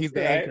 man. He's the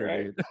Right, anchor,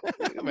 right.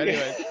 dude. But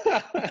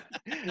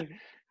anyways.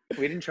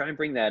 We didn't try and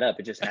bring that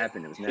up. It just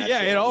happened. It was natural.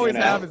 Yeah, it always you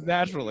know? happens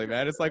naturally,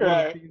 man. It's like one of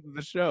Right. the themes of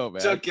the show, man.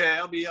 It's okay.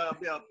 I'll be out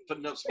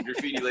putting up some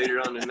graffiti later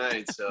on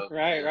tonight. So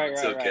Right.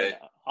 It's okay.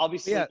 I'll be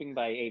Yeah. sleeping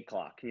by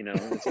 8:00. You know,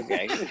 it's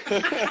okay.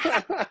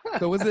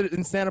 So was it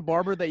in Santa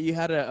Barbara that you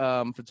had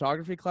a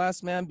photography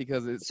class, man?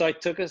 Because it's So I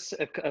took a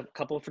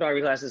couple of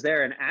photography classes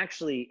there, and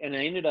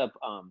I ended up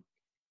one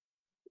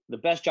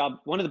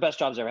of the best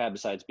jobs I ever had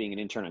besides being an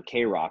intern on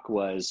K-Rock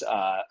was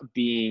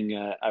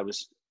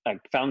I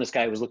found this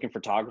guy who was looking for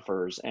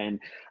photographers, and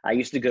I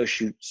used to go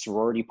shoot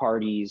sorority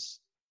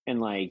parties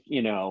and like,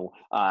 you know,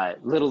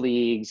 little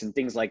leagues and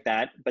things like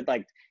that. But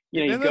like, you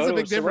know, you that's go a to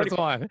big difference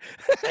on.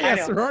 I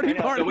know, Sorority I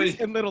know. parties So wait,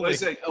 and little wait a league.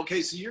 second.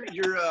 Okay, so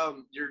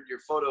your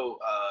photo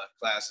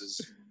classes,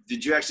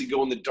 did you actually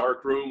go in the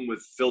dark room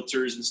with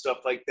filters and stuff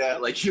like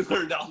that? Like you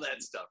learned all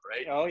that stuff,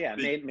 right? Oh yeah,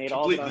 made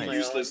all of it on completely my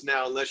useless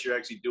now unless you're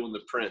actually doing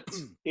the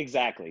prints.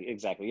 Exactly.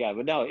 Yeah,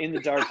 but no, in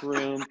the dark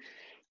room,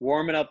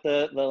 warming up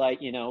the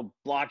like, you know,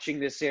 blotching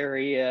this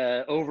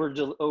area,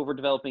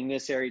 overdeveloping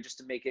this area just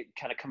to make it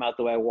kind of come out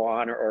the way I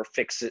want, or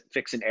fix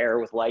an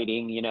error with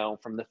lighting, you know,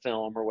 from the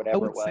film or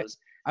whatever it was.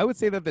 I would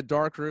say that the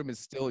dark room is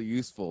still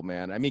useful,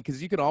 man. I mean,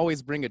 because you can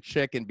always bring a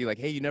chick and be like,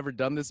 "Hey, you never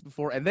done this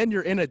before," and then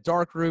you're in a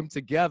dark room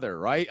together,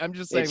 right? I'm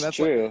just saying It's that's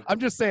true. Like, I'm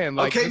just saying,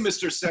 like, Okay,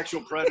 Mr.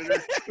 Sexual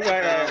Predator.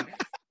 Right.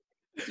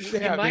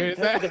 Damn, might dude,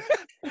 put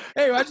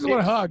hey, I just want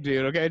to hug,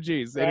 dude. Okay,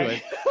 jeez. Right.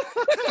 Anyway,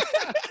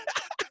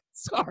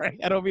 sorry,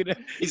 I don't mean to.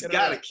 He's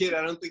got a kid.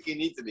 I don't think he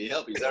needs any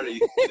help. He's already,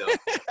 you know,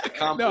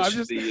 accomplished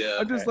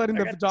I'm just letting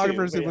the I got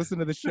photographers two, who but yeah. listen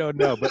to the show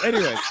know. But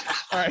anyways,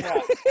 all right.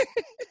 Yeah.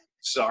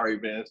 Sorry,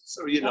 man.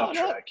 So you're No, off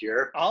no. track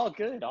here. All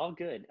good.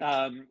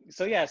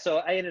 So yeah, so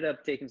I ended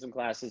up taking some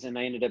classes, and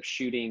I ended up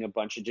shooting a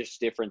bunch of just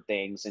different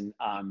things, and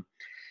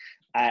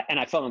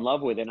I fell in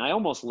love with it. And I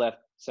almost left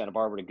Santa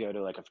Barbara to go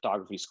to like a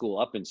photography school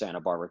up in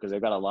Santa Barbara, because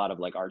they've got a lot of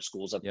like art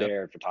schools up Yep.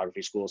 there,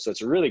 photography schools. So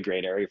it's a really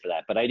great area for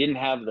that. But I didn't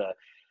have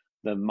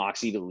the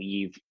moxie to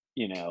leave,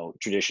 you know,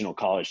 traditional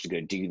college to go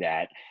do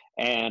that.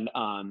 And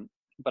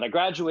but I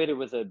graduated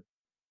with a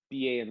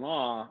BA in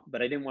law,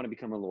 but I didn't want to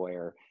become a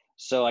lawyer.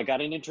 So I got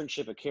an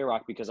internship at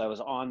K-Rock because I was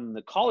on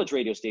the college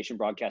radio station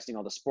broadcasting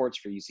all the sports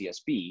for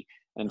UCSB.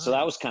 And so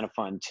that was kind of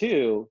fun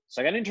too.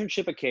 So I got an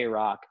internship at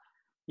K-Rock,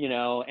 you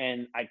know,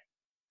 and I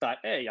thought,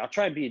 hey, I'll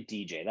try and be a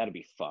DJ. That'd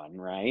be fun,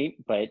 right?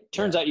 But it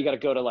turns out you got to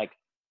go to like,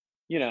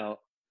 you know,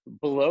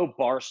 below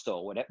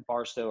Barstow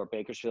or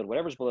Bakersfield,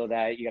 whatever's below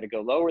that, you got to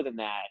go lower than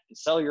that and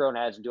sell your own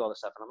ads and do all this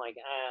stuff. And I'm like,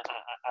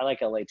 I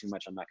like LA too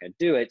much. I'm not going to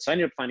do it. So I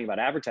ended up finding about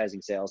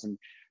advertising sales, and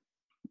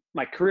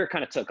my career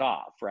kind of took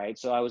off, right?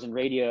 So I was in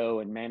radio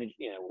and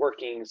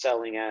working,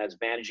 selling ads,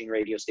 managing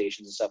radio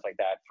stations and stuff like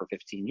that for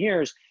 15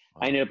 years.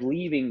 Wow. I ended up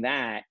leaving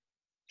that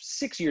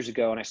 6 years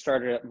ago, and I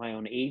started up my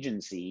own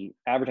agency,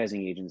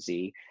 advertising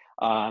agency.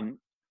 And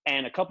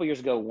a couple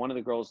years ago, one of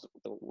the girls,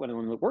 one of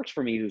them that works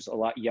for me, who's a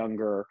lot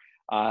younger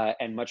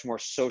and much more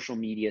social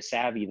media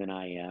savvy than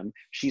I am,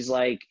 she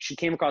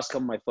came across a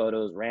couple of my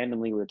photos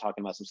randomly. We were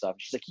talking about some stuff.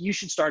 She's like, you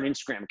should start an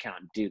Instagram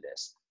account and do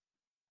this.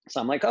 So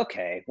I'm like,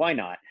 okay, why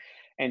not?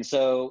 And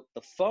so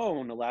the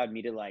phone allowed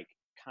me to like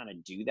kind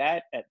of do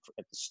that at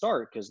the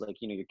start, because like,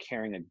 you know, you're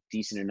carrying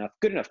a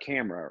good enough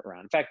camera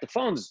around. In fact, the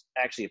phone's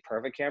actually a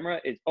perfect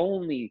camera. It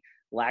only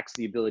lacks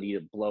the ability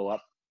to blow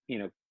up, you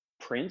know,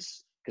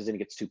 prints, because then it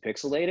gets too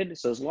pixelated.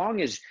 So as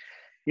long as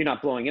you're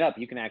not blowing it up,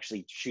 you can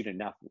actually shoot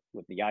enough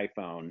with the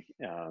iPhone,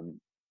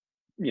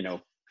 you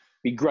know,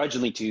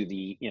 begrudgingly to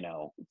the, you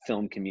know,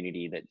 film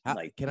community that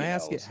Can I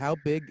ask you, how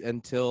big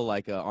until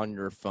like on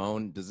your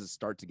phone does it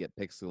start to get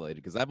pixelated?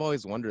 Because I've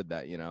always wondered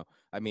that, you know.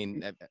 I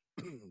mean,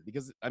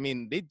 because I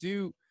mean they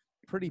do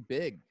pretty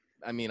big.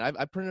 I mean,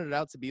 I printed it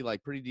out to be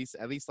like pretty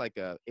decent, at least like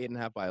a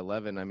 8.5 by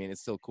 11. I mean,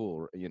 it's still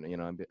cool, you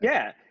know.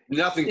 Yeah,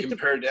 nothing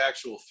compared to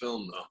actual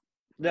film though.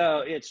 No,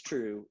 it's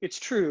true,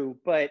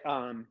 but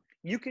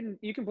you can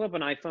blow up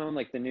an iPhone,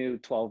 like the new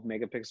 12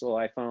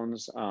 megapixel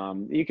iPhones.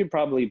 You can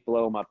probably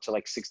blow them up to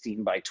like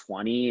 16 by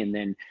 20, and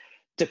then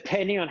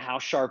depending on how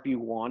sharp you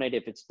want it,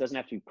 if it doesn't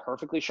have to be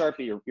perfectly sharp,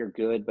 you're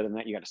good. But in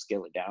that, you got to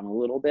scale it down a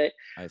little bit.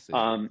 I see.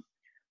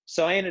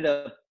 So I ended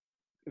up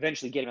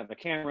eventually getting up a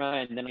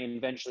camera, and then I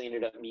eventually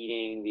ended up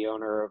meeting the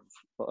owner of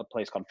a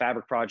place called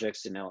Fabric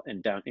Projects down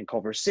in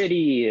Culver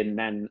City, and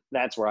then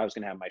that's where I was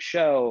going to have my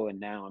show, and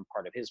now I'm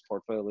part of his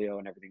portfolio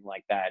and everything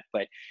like that.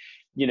 But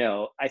you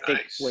know, I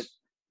think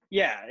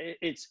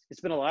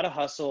it's been a lot of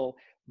hustle,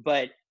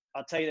 but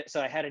I'll tell you that. So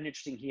I had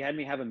he had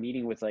me have a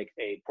meeting with like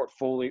a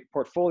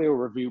portfolio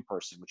review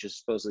person, which is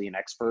supposedly an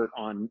expert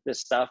on this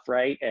stuff,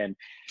 right? And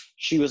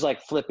she was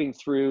like flipping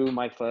through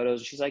my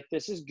photos. She's like,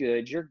 "This is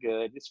good. You're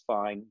good. It's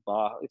fine.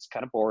 Blah. It's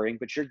kind of boring,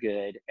 but you're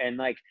good." And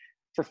like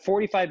for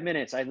 45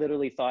 minutes, I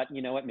literally thought,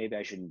 you know what? Maybe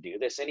I shouldn't do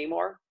this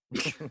anymore.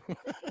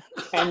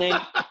 And then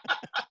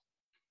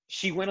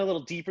she went a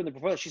little deeper in the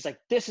portfolio. She's like,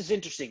 "This is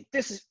interesting.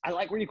 I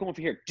like where you're going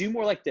from here. Do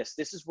more like this.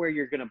 This is where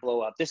you're going to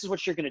blow up. This is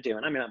what you're going to do."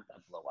 And I mean, I'm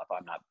not blow up.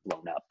 I'm not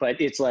blown up, but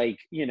it's like,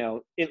 you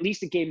know, at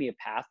least it gave me a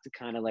path to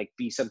kind of like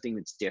be something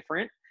that's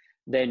different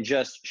than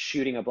just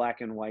shooting a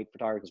black and white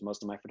photography, because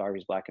most of my photography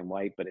is black and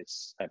white, but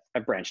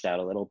I've branched out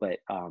a little, but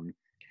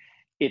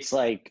it's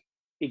like,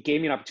 it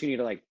gave me an opportunity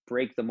to like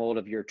break the mold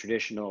of your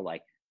traditional,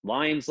 like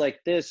lines like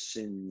this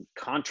and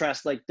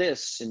contrast like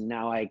this. And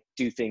now I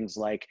do things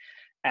like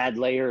add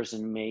layers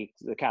and make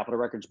the Capitol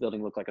Records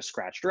building look like a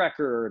scratched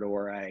record,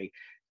 or I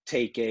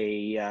take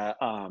a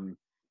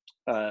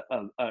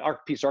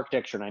piece of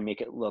architecture and I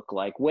make it look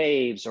like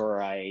waves,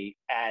 or I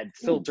add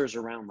filters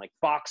around like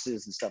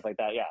boxes and stuff like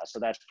that. Yeah, so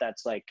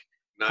that's like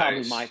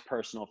probably my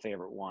personal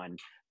favorite one,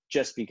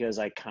 just because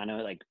I kind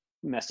of like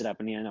messed it up,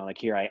 and you know, like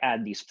here I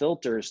add these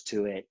filters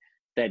to it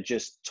that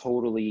just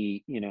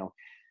totally, you know,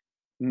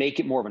 make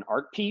it more of an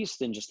art piece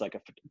than just like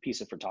a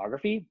piece of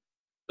photography.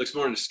 Looks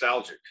more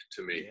nostalgic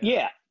to me.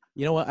 Yeah.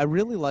 You know what? I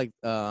really like.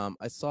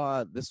 I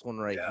saw this one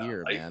right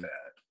here, like man. that.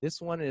 This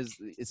one is.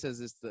 It says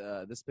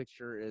this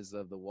picture is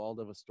of the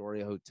Waldorf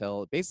Astoria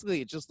Hotel.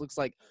 Basically, it just looks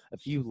like a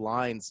few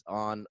lines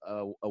on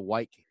a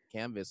white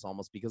canvas,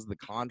 almost, because the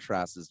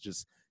contrast is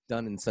just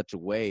done in such a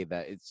way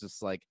that it's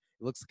just like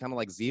it looks kind of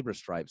like zebra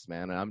stripes,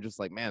 man. And I'm just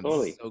like, man,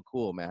 this is so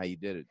cool, man. How you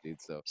did it, dude.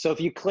 So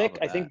if you click,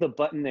 I think the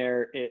button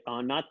there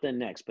on not the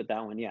next, but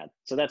that one, yeah.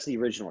 So that's the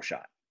original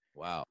shot.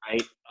 Wow.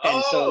 Right.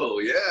 And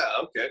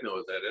yeah. Okay, I know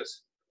what that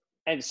is.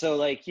 And so,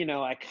 like, you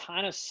know, I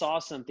kind of saw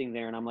something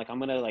there, and I'm like, I'm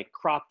gonna like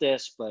crop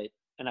this,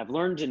 and I've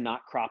learned to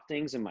not crop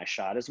things in my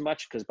shot as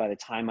much, because by the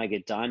time I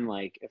get done,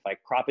 like if I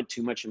crop it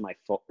too much in my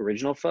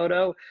original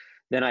photo,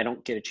 then I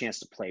don't get a chance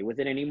to play with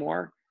it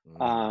anymore.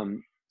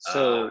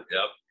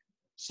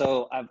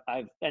 So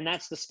I've and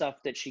that's the stuff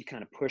that she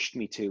kind of pushed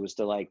me to, was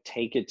to like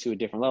take it to a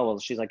different level.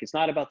 She's like, it's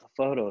not about the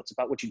photo, it's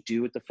about what you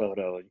do with the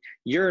photo.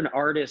 You're an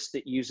artist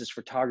that uses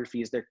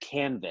photography as their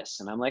canvas.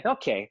 And I'm like,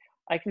 okay,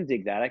 I can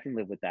dig that. I can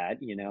live with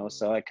that, you know?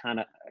 So I kind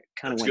of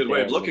went a good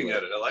way of looking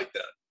at it. I like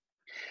that.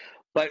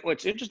 But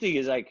what's interesting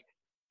is like,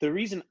 the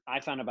reason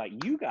I found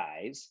about you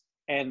guys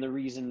and the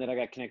reason that I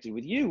got connected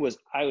with you was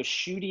I was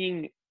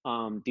shooting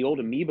the old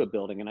Amoeba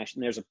building, and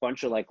there's a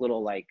bunch of like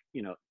little, like,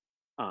 you know,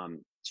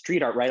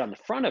 street art right on the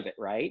front of it,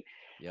 right?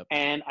 Yep.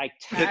 And I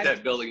tagged hit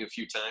that building a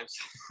few times.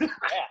 Yeah.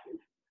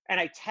 And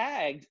I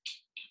tagged,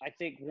 I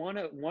think one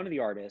of the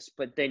artists,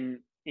 but then,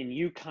 and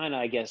you kind of,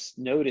 I guess,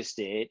 noticed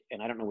it,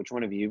 and I don't know which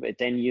one of you, but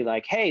then you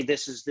like, hey,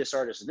 this is this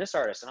artist and this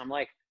artist. And I'm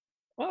like,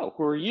 oh,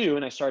 who are you?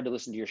 And I started to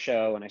listen to your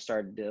show, and I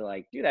started to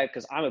like do that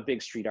because I'm a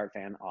big street art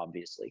fan,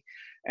 obviously.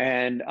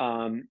 And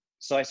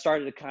so I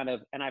started to kind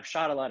of, and I've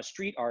shot a lot of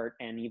street art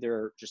and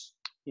either just,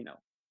 you know,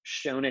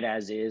 shown it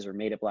as is or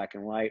made it black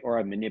and white, or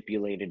I've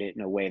manipulated it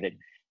in a way that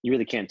you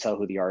really can't tell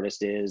who the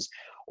artist is.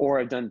 Or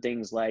I've done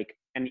things like,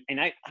 and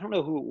I don't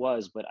know who it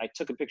was, but I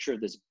took a picture of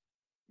this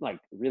like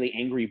really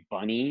angry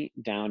bunny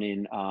down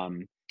in,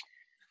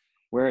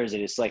 where is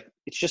it? It's like,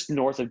 it's just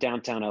north of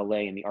downtown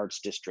LA in the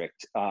Arts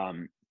District.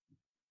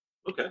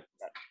 Okay.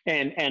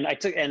 And I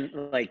took, and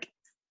like,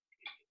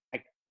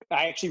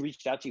 I actually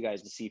reached out to you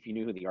guys to see if you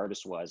knew who the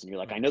artist was, and you're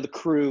like, I know the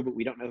crew, but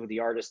we don't know who the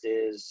artist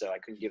is, so I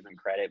couldn't give them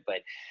credit.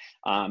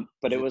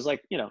 But it was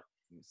like, you know,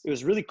 it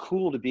was really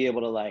cool to be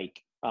able to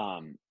like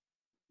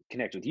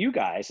connect with you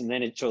guys, and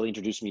then it totally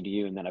introduced me to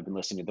you, and then I've been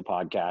listening to the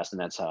podcast,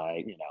 and that's how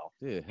I, Dude,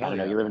 I hell don't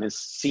know, yeah. you're living in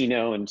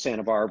Sino and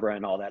Santa Barbara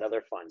and all that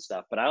other fun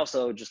stuff, but I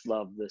also just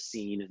love the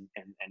scene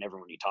and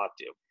everyone you talk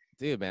to.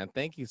 Dude, man,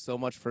 thank you so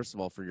much, first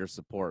of all, for your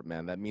support,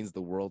 man. That means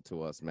the world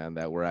to us, man,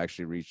 that we're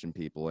actually reaching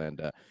people.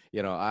 And,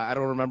 I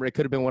don't remember. It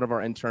could have been one of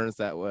our interns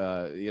that,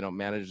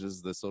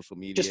 manages the social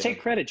media. Just take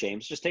credit,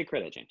 James. Just take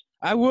credit, James.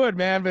 I would,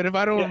 man, but if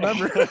I don't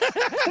remember,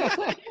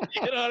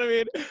 you know what I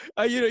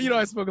mean?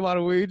 I smoke a lot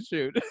of weed,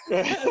 shoot.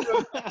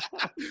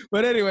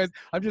 But anyways,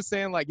 I'm just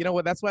saying, like, you know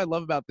what? That's what I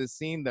love about this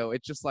scene, though.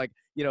 It's just like,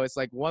 it's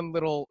like one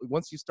little,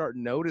 once you start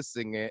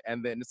noticing it,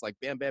 and then it's like,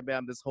 bam, bam,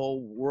 bam, this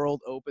whole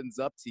world opens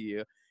up to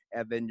you.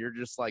 And then you're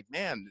just like,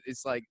 man,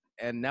 it's like,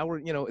 and now we're,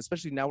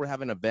 especially now we're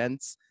having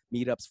events,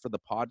 meetups for the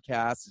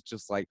podcast. It's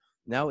just like,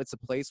 now it's a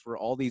place where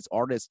all these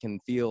artists can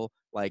feel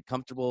like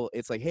comfortable.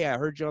 It's like, hey, I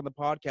heard you on the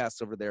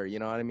podcast over there. You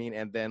know what I mean?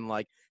 And then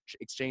like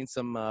exchange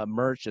some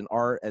merch and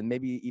art, and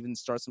maybe even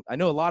start some. I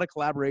know a lot of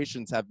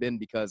collaborations have been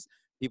because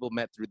people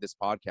met through this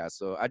podcast.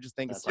 So I just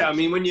think it's I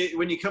mean, when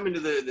you come into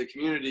the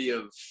community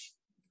of,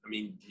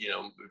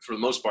 for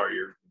the most part,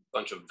 you're a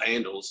bunch of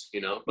vandals,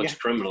 a bunch of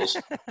criminals.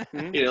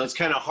 It's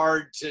kind of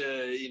hard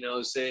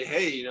to, say,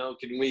 hey,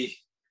 can we,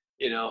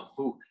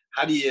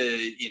 how do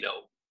you,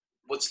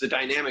 what's the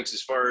dynamics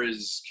as far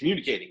as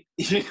communicating?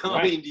 Right.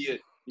 I mean, do you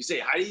say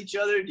hi to each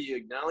other? Do you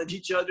acknowledge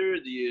each other?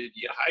 Do you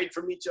hide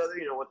from each other?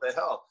 What the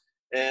hell?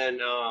 And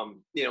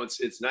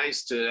it's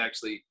nice to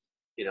actually,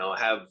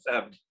 have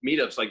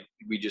meetups like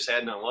we just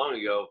had not long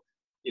ago.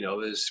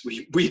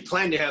 We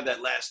planned to have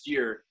that last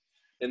year,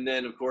 and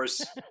then of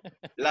course,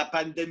 la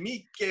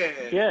pandemique.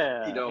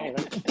 Yeah. Hey,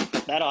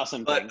 that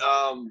awesome thing.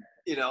 But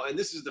and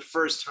this is the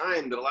first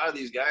time that a lot of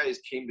these guys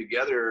came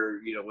together,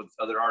 with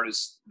other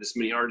artists, this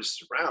many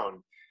artists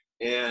around.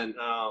 And,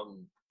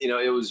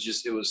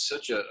 it was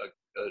such a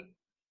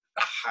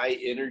high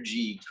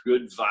energy,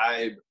 good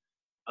vibe,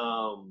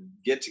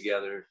 get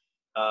together,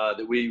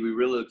 that we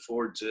really look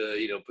forward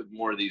to, putting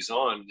more of these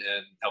on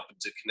and helping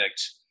to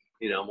connect,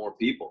 more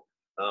people.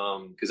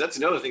 Cause that's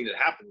another thing that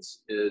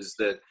happens is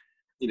that,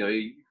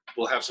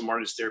 we'll have some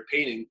artists there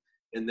painting,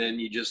 and then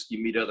you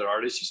meet other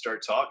artists, you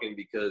start talking,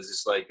 because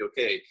it's like,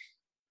 okay,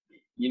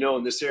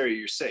 in this area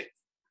you're safe.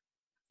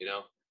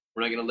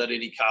 We're not going to let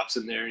any cops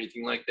in there or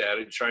anything like that,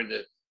 or trying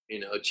to,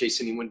 chase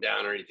anyone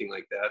down or anything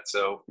like that.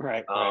 So,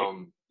 right.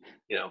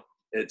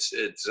 it's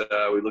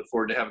we look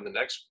forward to having the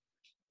next one.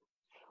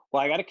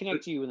 Well, I got to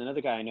connect you with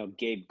another guy I know,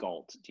 Gabe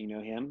Galt. Do you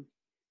know him?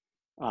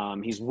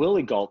 He's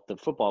Willie Galt, the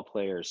football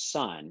player's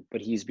son,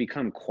 but he's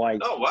become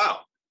quite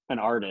an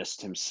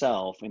artist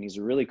himself, and he's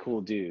a really cool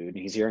dude.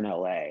 He's here in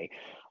LA.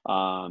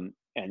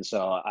 And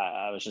so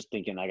I was just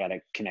thinking I got to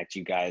connect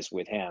you guys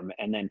with him.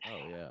 And then,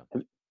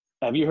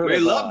 have you heard we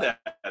of, love that.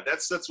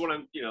 That's what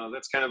I'm,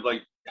 that's kind of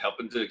like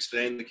helping to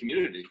expand the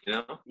community,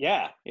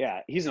 Yeah.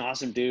 He's an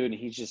awesome dude, and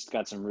he's just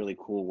got some really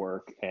cool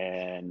work.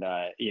 And,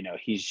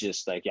 he's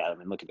just like,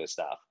 look at this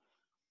stuff.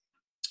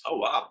 Oh,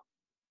 wow.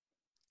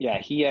 Yeah.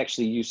 He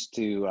actually used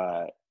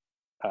to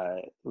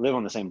live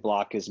on the same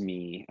block as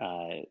me.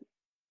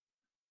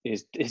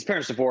 His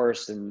parents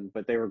divorced,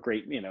 but they were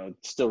great,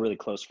 still really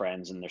close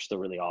friends, and they're still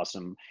really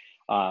awesome.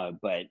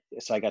 But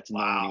so I got to know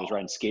him when he was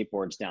riding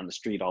skateboards down the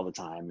street all the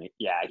time.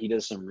 Yeah, he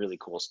does some really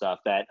cool stuff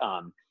that,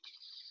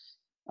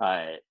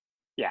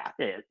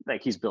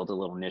 like he's built a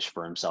little niche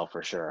for himself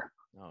for sure.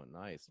 Oh,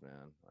 nice,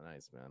 man.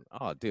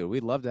 Oh, dude,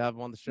 we'd love to have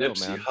him on the show,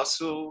 Nipsey man.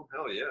 Hussle,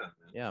 hell yeah.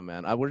 Man. Yeah,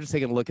 man. We're just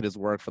taking a look at his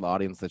work for the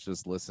audience that's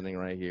just listening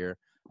right here.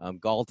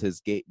 Galt is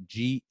Gabe,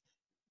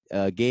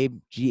 Gabe.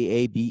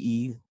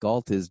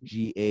 Galt is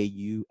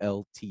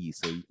Gault. So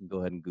you can go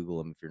ahead and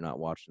Google him if you're not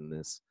watching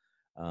this.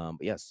 But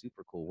yeah,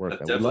 super cool work.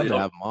 We'd love to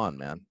have him on,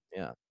 man.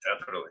 Yeah,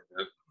 definitely.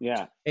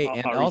 Yeah. Hey,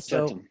 and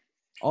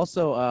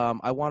also,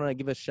 I want to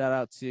give a shout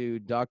out to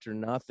Dr.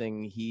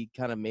 Nothing. He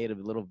kind of made a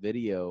little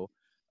video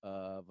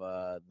of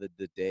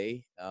the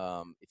day.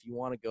 If you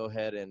want to go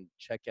ahead and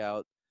check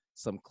out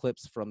some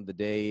clips from the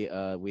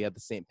day, we had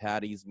the St.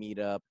 Patty's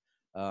meetup.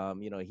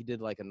 He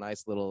did like a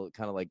nice little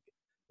kind of like,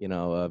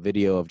 a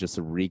video of just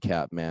a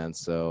recap, man.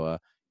 So,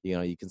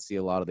 you can see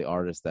a lot of the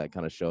artists that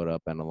kind of showed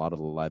up and a lot of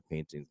the live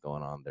paintings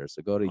going on there.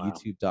 So go to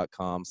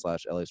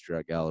youtube.com/LA Street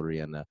Art Gallery,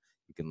 and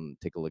you can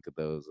take a look at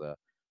those,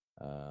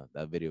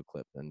 that video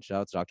clip. And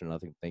shout out to Dr.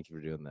 Nothing. Thank you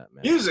for doing that,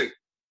 man. Music.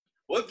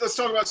 Well, let's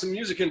talk about some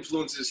music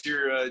influences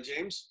here,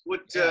 James.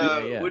 What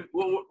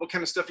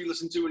kind of stuff you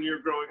listened to when you were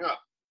growing up?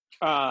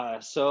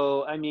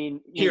 So I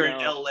mean, here in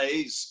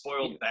LA,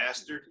 spoiled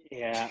bastard.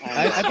 Yeah,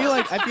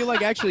 I feel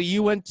like actually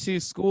you went to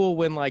school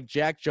when like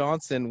Jack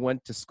Johnson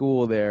went to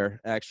school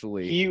there.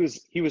 Actually, he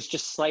was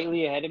just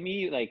slightly ahead of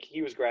me. Like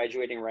he was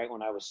graduating right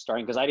when I was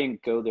starting, because I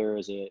didn't go there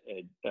as a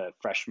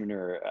freshman,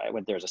 or I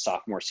went there as a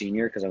sophomore,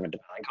 senior, because I went to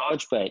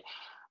college. But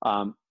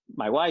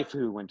my wife,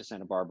 who went to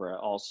Santa Barbara,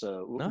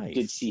 also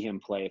did see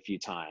him play a few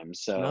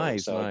times. So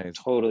nice.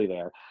 totally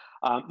there.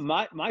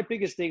 My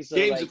biggest things.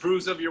 James like,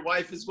 approves of your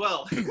wife as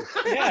well.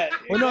 yeah.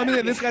 Well, no, I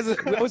mean, this guy's.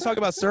 We always talk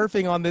about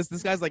surfing on this.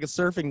 This guy's like a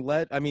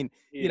surfing I mean,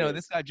 He you know, is.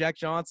 this guy Jack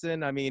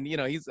Johnson. I mean, you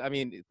know, he's. I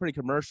mean, pretty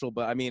commercial,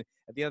 but I mean,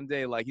 at the end of the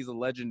day, like he's a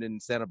legend in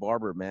Santa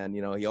Barbara, man.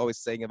 You know, he always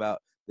sang about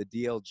the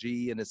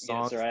DLG in his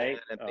songs, That's right.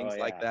 man, and Oh, things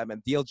like yeah. that.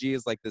 Man, DLG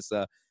is like this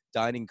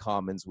dining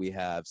commons we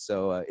have,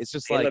 so it's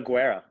just Hey, like.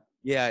 Guerra.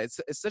 Yeah, it's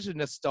such a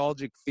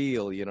nostalgic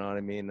feel, you know what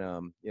I mean?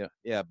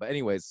 Yeah. But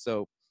anyways,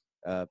 so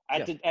yeah.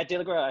 At De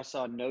La Guerra, I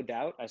saw No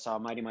Doubt. I saw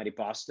Mighty Mighty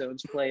Boss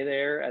Stones play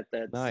there at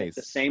the Nice.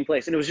 same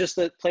place, and it was just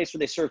the place where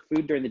they serve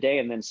food during the day,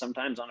 and then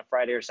sometimes on a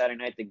Friday or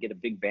Saturday night they get a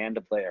big band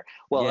to play there.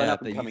 Well, an Yeah, up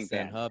at and the coming East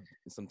End band. Hub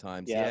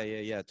sometimes. Yeah.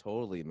 Yeah,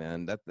 totally,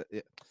 man.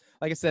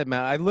 Like I said,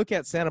 man, I look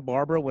at Santa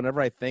Barbara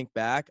whenever I think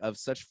back of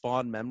such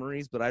fond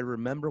memories, but I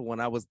remember when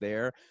I was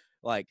there,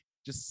 like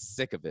just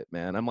sick of it,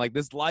 man. I'm like,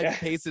 this life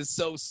pace is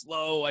so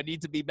slow. I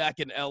need to be back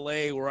in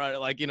LA where I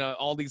like, you know,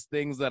 all these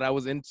things that I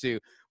was into.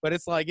 But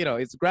it's like, you know,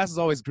 it's grass is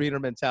always greener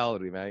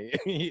mentality, man.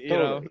 you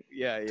know?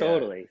 Yeah.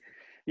 Totally.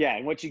 Yeah,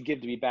 and what you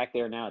give to be back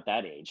there now at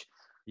that age.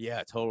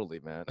 Yeah, totally,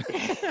 man.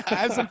 I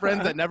have some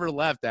friends that never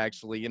left.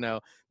 Actually, you know,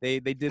 they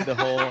did the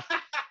whole.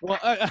 Well,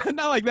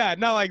 not like that,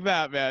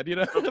 man. You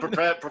know,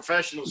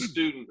 Professional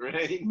student,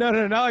 right? No,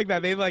 not like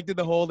that. They like did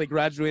the whole. They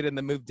graduated and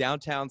then moved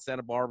downtown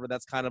Santa Barbara.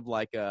 That's kind of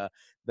like the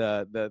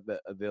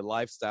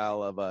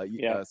lifestyle of a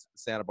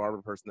Santa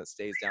Barbara person that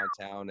stays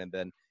downtown, and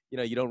then you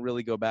know you don't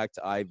really go back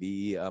to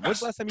Ivy. When's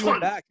the last time you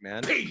went back,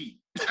 man?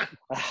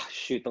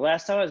 Shoot, the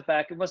last time I was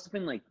back, it must have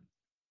been like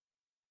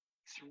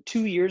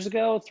 2 years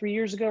ago, 3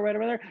 years ago, right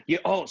over there. Yeah.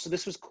 Oh, so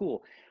this was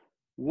cool.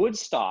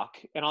 Woodstock,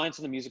 and I'll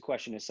answer the music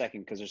question in a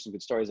second because there's some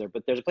good stories there.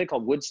 But there's a place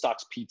called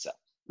Woodstock's Pizza,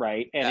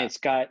 right? And it's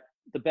got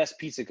the best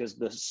pizza because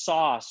the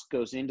sauce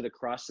goes into the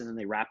crust, and then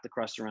they wrap the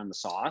crust around the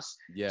sauce.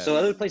 Yeah. So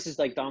other places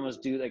like Domino's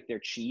do like their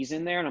cheese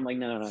in there, and I'm like,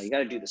 no, you got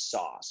to do the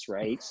sauce,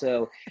 right?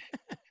 So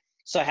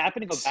I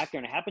happened to go back there,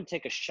 and I happened to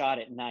take a shot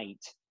at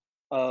night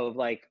of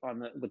like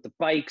with the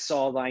bikes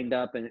all lined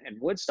up and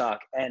Woodstock,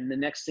 and the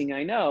next thing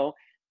I know,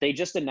 they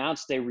just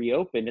announced they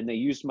reopened, and they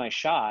used my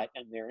shot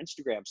in their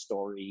Instagram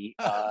story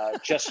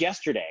just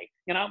yesterday.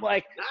 And I'm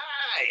like,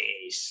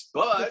 nice,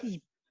 but this is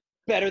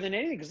better than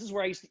anything because this is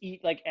where I used to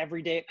eat like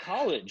every day at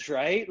college,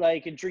 right?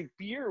 Like and drink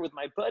beer with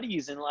my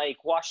buddies and like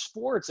watch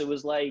sports. It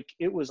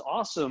was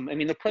awesome. I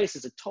mean, the place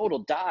is a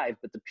total dive,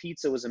 but the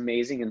pizza was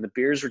amazing and the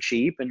beers were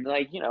cheap, and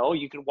like you know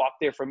you can walk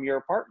there from your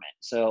apartment.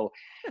 So,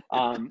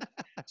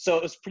 so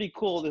it was pretty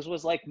cool. This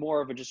was like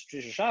more of a just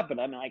a shot, but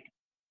I'm like,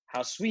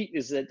 how sweet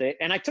is that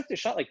and I took the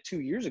shot like 2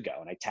 years ago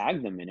and I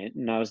tagged them in it,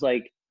 and I was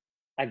like,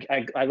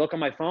 I look on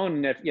my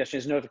phone and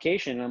yesterday's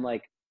notification and I'm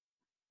like,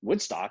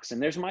 Woodstocks,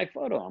 and there's my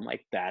photo. I'm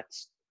like,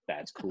 that's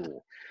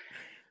cool.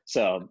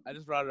 So I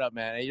just brought it up,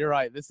 man. And you're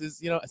right. This is,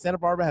 you know, Santa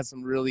Barbara has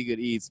some really good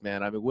eats,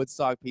 man. I mean,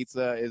 Woodstock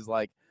Pizza is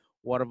like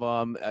one of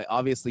them.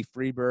 Obviously,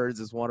 Freebirds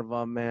is one of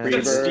them, man.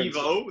 Is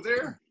Steve-O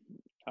there?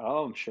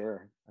 Oh, I'm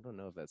sure. I don't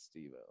know if that's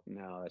Steve-O.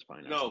 No, that's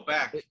probably not. No,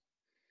 back.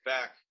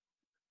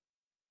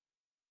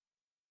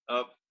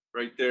 Up,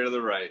 right there to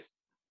the right.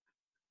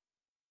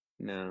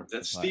 No. Is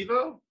that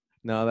Steve-O?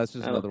 No, that's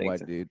just I don't another think white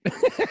so. dude.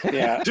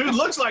 Yeah. Dude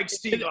looks like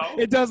Steve-O.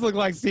 It does look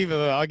like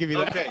Steve-O. I'll give you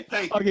that. Okay,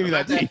 thank you. I'll give you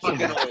that. I'm not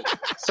fucking old.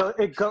 So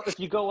if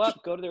you go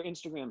up, go to their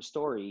Instagram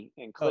story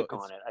and click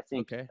on it.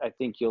 I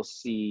think you'll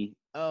see.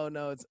 Oh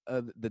no, it's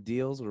the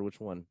deals, or which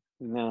one?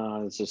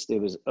 No, it's just it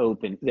was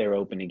open. They're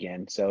open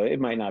again, so it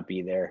might not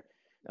be there.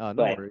 Oh,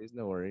 But-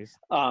 no worries.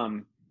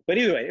 But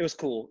either way, it was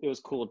cool. It was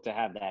cool to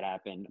have that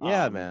happen.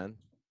 Yeah, man.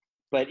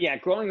 But yeah,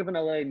 growing up in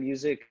LA,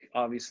 music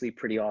obviously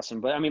pretty awesome.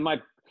 But I mean,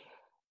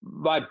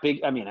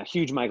 a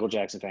huge Michael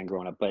Jackson fan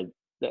growing up. But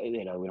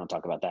you know, we don't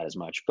talk about that as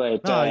much.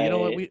 But No, you know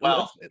what?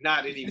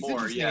 Not It's anymore.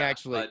 interesting, Yeah,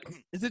 actually. but-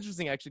 It's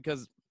interesting, actually,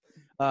 because,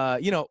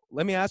 you know,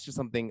 let me ask you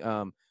something.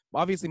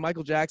 Obviously,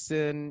 Michael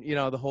Jackson, you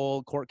know, the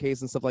whole court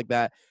case and stuff like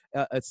that.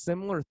 A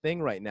similar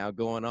thing right now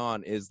going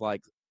on is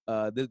like,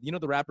 the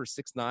rapper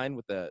 6ix9ine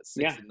with the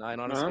 6 and 9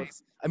 on his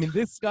face. I mean,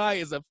 this guy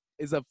is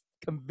a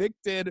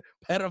convicted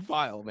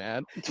pedophile,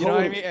 man. You know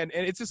what I mean? And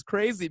it's just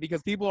crazy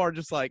because people are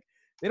just like,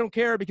 they don't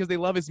care because they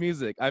love his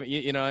music. I mean,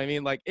 you know what I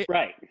mean? Like,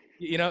 right.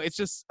 You know, it's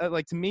just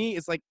like, to me,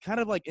 it's like kind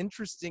of like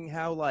interesting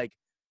how like,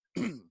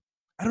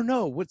 I don't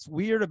know, what's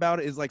weird about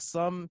it is like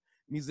some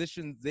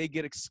musicians, they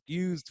get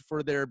excused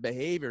for their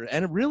behavior,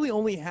 and it really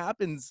only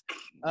happens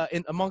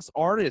amongst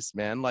artists,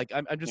 man. Like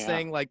I'm just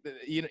saying, like,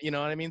 you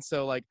know what I mean?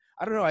 So like,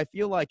 I don't know, I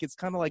feel like it's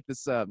kind of like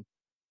this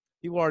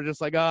people are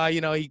just like,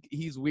 you know,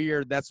 he's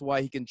weird, that's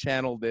why he can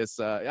channel this.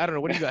 I don't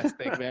know, what do you guys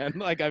think, man?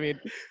 Like, I mean,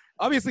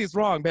 obviously it's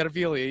wrong,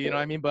 pedophilia, you know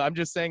what I mean? But I'm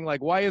just saying,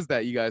 like, why is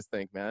that, you guys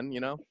think, man? You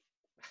know?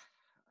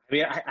 I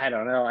mean, I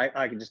don't know.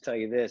 I can just tell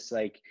you this,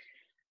 like,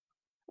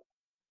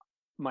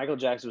 Michael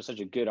Jackson was such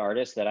a good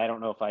artist that I don't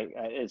know if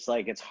it's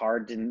like, it's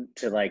hard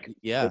to like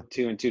put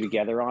 2 and 2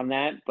 together on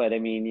that. But I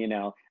mean, you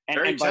know,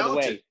 very and by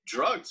talented. the way,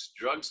 Drugs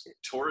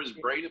tore his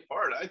brain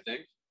apart, I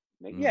think.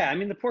 Yeah, I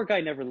mean, the poor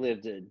guy never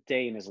lived a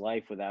day in his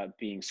life without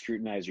being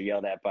scrutinized or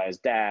yelled at by his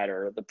dad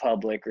or the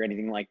public or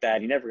anything like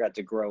that. He never got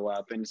to grow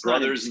up, and it's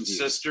Brothers not and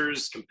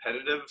sisters,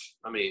 competitive.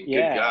 I mean,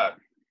 Yeah.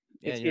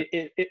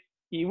 good God.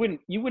 You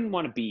wouldn't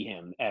want to be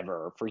him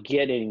ever.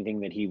 Forget anything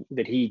that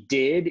he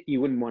did.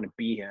 You wouldn't want to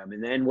be him.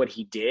 And then what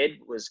he did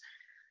was,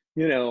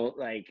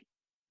 like,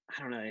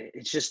 I don't know.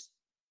 It's just,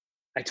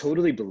 I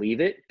totally believe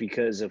it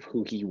because of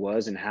who he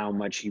was and how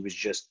much he was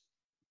just,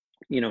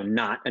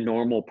 not a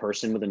normal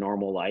person with a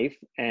normal life.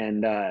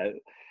 And,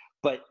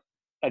 but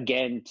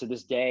again, to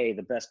this day,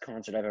 the best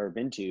concert I've ever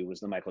been to was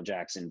the Michael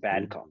Jackson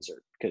Bad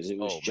concert, because it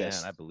was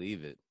just, man, I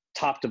believe it.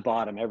 top to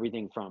bottom,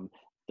 everything from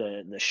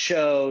the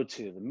show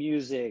to the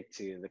music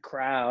to the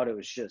crowd. It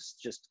was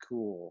just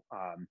cool.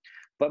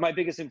 But my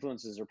biggest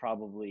influences are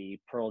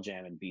probably Pearl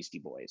Jam and Beastie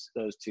Boys.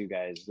 Those two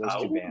guys, those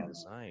two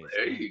bands. Nice.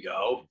 There you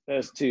go.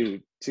 Those two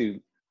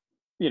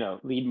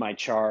lead my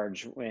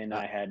charge when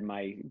I had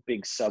my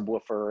big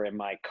subwoofer in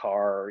my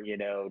car,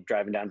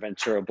 driving down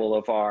Ventura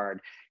Boulevard,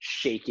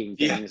 shaking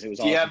things. It was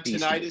Do you all have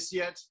Beastie tinnitus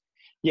yet?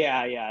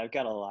 Yeah, I've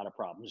got a lot of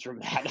problems from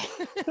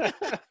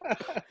that.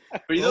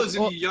 For those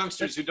of you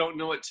youngsters who don't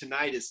know what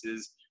tinnitus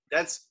is,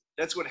 that's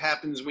what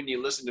happens when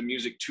you listen to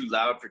music too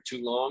loud for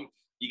too long.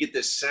 You get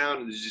this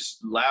sound that's just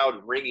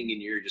loud ringing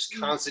in your ear, just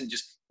constant,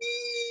 just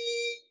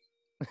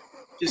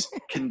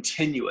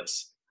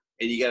continuous.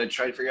 And you got to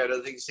try to figure out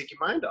other things to take your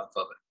mind off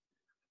of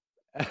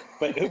it.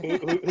 But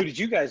who did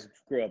you guys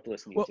grow up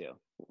listening to?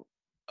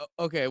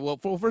 Okay, well,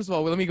 first of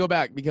all, let me go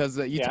back because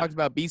you talked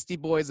about Beastie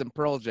Boys and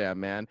Pearl Jam,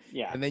 man.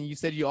 Yeah. And then you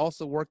said you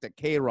also worked at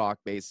K-Rock,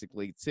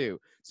 basically, too.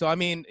 So, I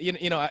mean,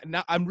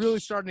 now I'm really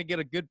starting to get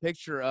a good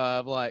picture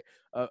of, like,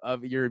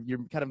 of your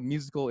kind of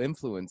musical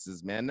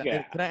influences, man.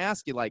 Yeah. Can I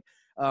ask you, like,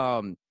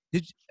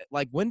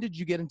 when did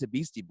you get into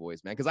Beastie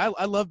Boys, man? Because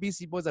I love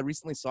Beastie Boys. I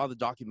recently saw the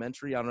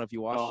documentary. I don't know if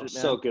you watched it,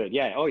 man. So good.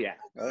 Yeah. Oh, yeah.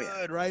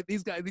 Good, right?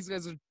 These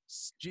guys are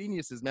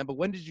geniuses, man. But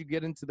when did you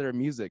get into their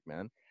music,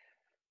 man?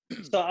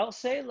 So I'll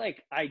say,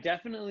 like, I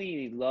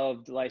definitely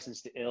loved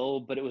License to Ill,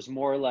 but it was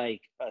more like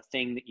a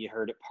thing that you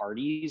heard at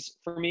parties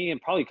for me,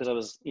 and probably because I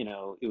was,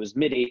 it was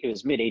mid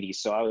 '80s,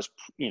 so I was,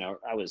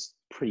 I was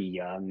pretty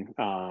young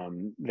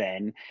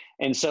then,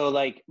 and so,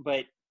 like,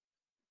 but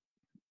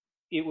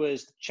it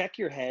was the Check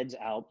Your Head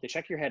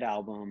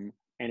album,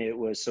 and it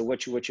was So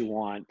What You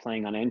Want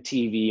playing on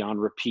MTV on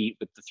repeat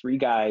with the three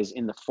guys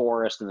in the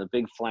forest and the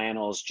big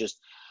flannels just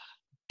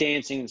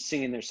dancing and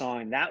singing their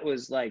song. That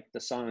was like the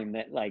song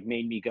that like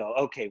made me go,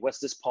 okay, what's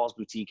this Paul's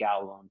Boutique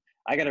album?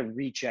 I got to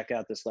recheck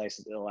out this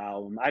License to Ill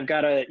album. I've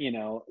got to,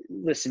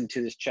 listen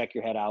to this Check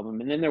Your Head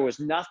album. And then there was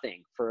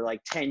nothing for like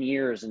 10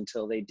 years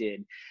until they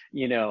did,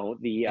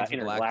 the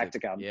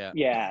Intergalactic album.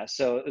 Yeah.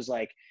 So it was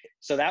like,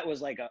 so that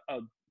was like a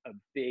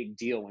big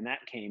deal when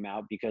that came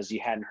out because you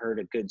hadn't heard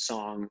a good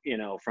song,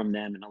 from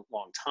them in a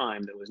long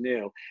time that was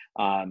new.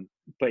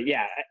 But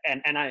yeah,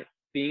 and I,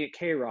 being at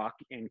K-Rock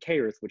and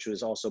K-Earth, which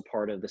was also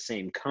part of the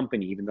same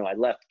company, even though I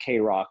left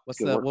K-Rock.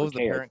 What was the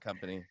parent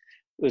company? It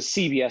was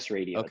CBS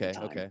Radio. Okay, at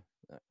the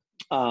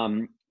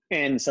time. okay.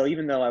 And so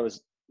even though I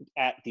was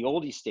at the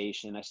oldie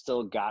station, I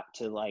still got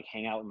to like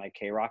hang out with my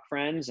K-Rock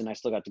friends, and I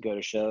still got to go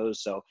to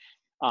shows. So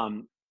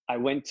I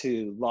went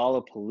to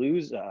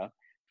Lollapalooza.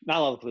 Not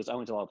Lollapalooza. I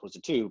went to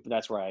Lollapalooza too, but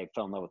that's where I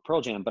fell in love with Pearl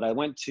Jam. But I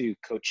went to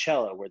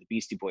Coachella, where the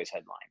Beastie Boys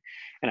headline,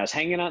 and I was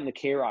hanging out in the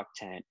K-Rock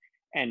tent.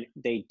 And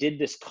they did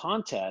this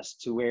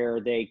contest to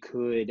where they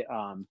could,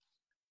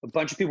 a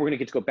bunch of people were going to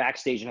get to go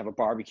backstage and have a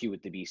barbecue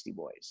with the Beastie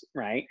Boys,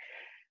 right?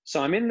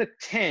 So I'm in the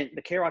tent,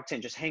 the K-Rock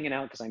tent, just hanging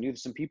out because I knew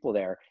some people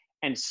there.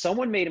 And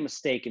someone made a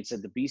mistake and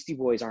said the Beastie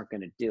Boys aren't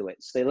going to do it.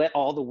 So they let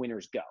all the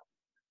winners go.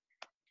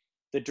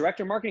 The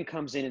director of marketing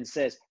comes in and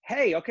says,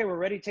 hey, okay, we're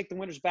ready to take the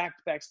winners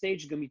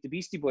backstage and go meet the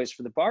Beastie Boys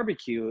for the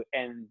barbecue.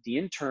 And the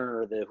intern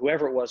or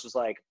whoever it was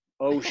like,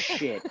 oh,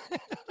 shit,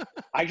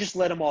 I just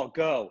let them all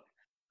go.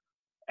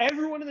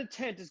 Everyone in the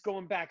tent is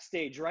going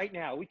backstage right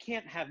now. We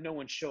can't have no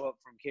one show up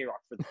from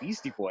K-Rock for the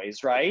Beastie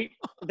Boys, right?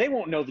 They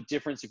won't know the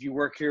difference if you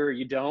work here or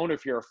you don't, or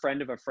if you're a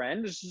friend of a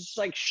friend. It's just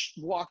like,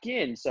 walk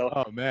in. So,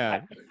 oh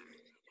man,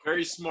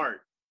 very smart.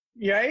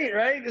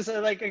 Right.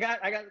 So like, I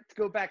got to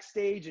go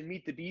backstage and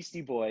meet the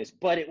Beastie Boys,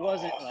 but it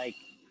wasn't like,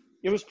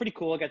 it was pretty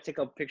cool. I got to take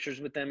up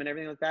pictures with them and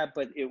everything like that.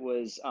 But it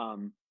was,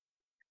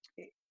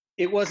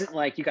 it wasn't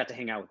like you got to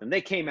hang out with them.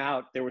 They came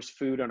out, there was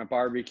food on a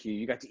barbecue.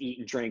 You got to eat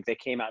and drink. They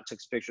came out, took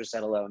some pictures,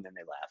 said hello, and then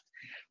they left.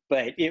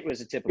 But it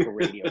was a typical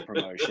radio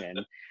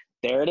promotion.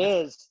 There it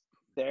is.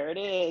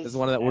 This is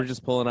one that we're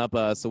just pulling up.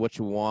 So What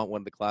You Want,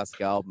 one of the classic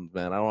albums,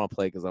 man. I don't want to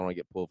play because I don't want to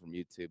get pulled from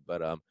YouTube.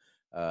 But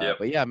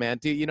but yeah, man,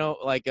 dude,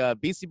 like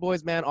Beastie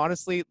Boys, man,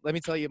 honestly, let me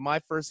tell you, my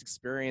first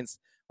experience,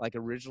 like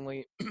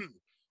originally,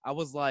 I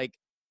was like,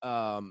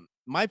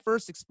 my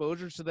first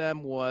exposure to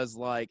them was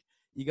like,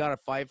 you got to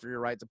fight for your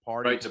right to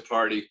party. Right to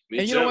party. Me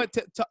and too. You know what?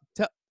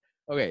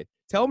 Okay,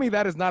 tell me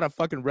that is not a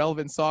fucking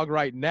relevant song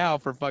right now,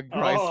 for fucking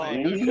Christ's Oh,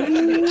 sake. that should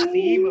be the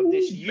theme of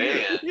this year.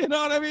 Man. You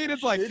know what I mean?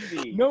 It's like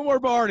Should be. no more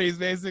parties,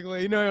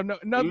 basically. No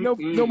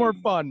more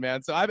fun,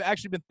 man. So I've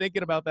actually been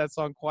thinking about that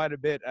song quite a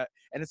bit,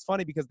 and it's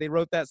funny because they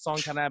wrote that song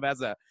kind of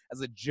as a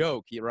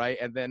joke, right?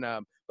 And then,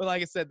 but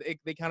like I said,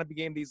 they kind of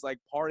became these like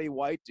party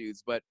white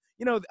dudes. But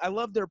you know, I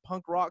love their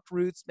punk rock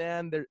roots,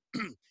 man. They're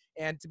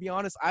and to be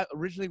honest, I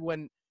originally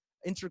when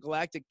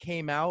Intergalactic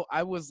came out,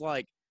 I was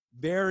like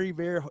very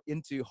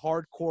into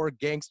hardcore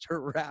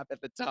gangster rap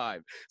at the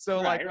time.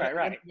 So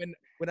Right.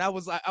 when I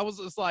was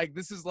just like,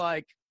 this is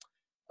like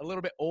a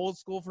little bit old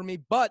school for me.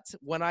 But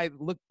when I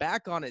look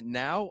back on it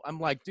now, I'm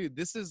like, dude,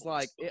 this is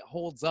like, it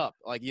holds up.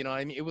 Like, you know what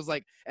I mean? It was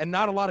like, and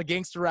not a lot of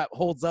gangster rap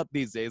holds up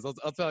these days.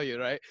 I'll tell you,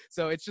 right?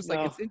 So it's just like,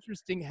 No. it's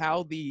interesting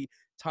how the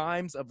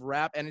times of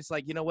rap, and it's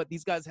like, you know what?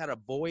 These guys had a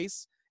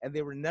voice and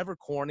they were never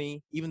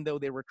corny, even though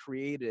they were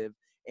creative.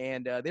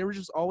 And they were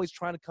just always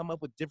trying to come up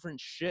with different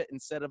shit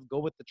instead of go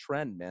with the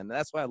trend, man.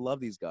 That's why I love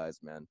these guys,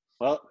 man.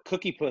 Well,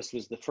 Cookie Puss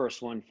was the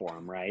first one for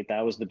him, right?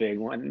 That was the big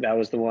one. That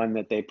was the one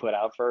that they put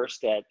out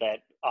first. That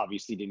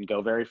obviously didn't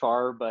go very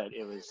far, but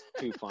it was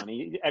too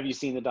funny. Have you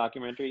seen the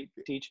documentary,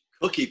 Teach?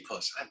 Cookie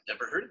Puss. I've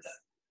never heard of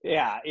that.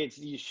 Yeah,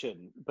 you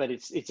shouldn't, but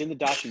it's in the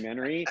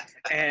documentary,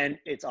 and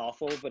it's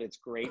awful, but it's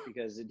great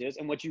because it is.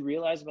 And what you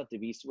realize about the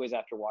Beastie Boys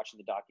after watching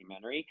the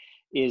documentary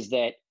is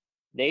that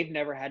they've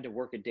never had to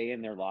work a day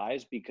in their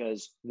lives,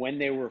 because when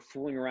they were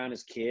fooling around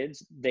as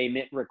kids, they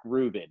met Rick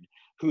Rubin,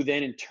 who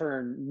then in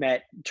turn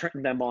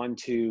turned them on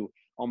to,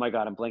 oh my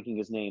God, I'm blanking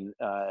his name,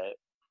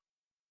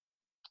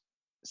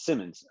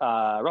 Simmons,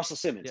 Russell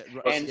Simmons.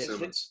 Yeah, and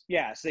Simmons.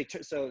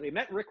 So they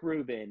met Rick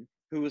Rubin,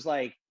 who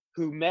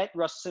met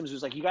Russell Simmons,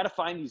 who's like, you got to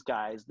find these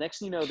guys. Next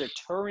thing you know,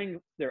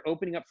 they're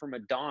opening up for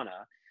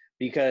Madonna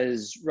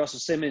because Russell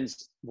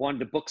Simmons wanted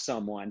to book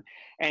someone,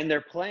 and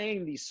they're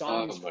playing these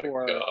songs Oh my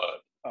for. God.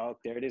 Oh,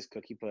 there it is,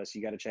 Cookie Puss.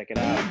 You got to check it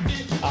out.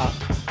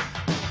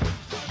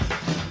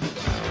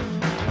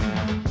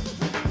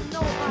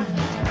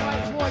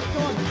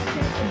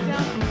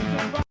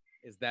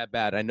 Is that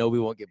bad? I know we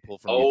won't get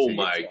pulled from Oh YouTube.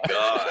 my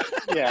God.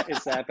 Yeah,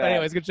 it's that But bad.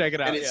 anyways, go check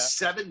it out. And Yeah. it's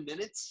 7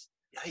 minutes?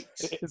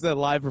 Yikes. It's a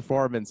live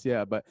performance,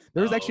 yeah. But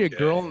there was Oh, actually okay. a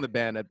girl in the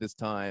band at this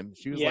time.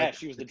 She was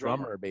She was the the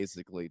drummer.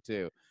 basically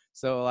too.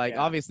 So like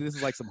Yeah. obviously this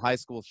is like some high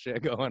school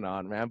shit going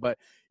on, man. But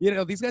you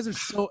know, these guys are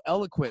so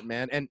eloquent,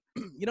 man. And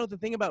you know the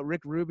thing about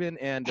Rick Rubin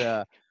and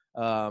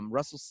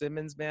Russell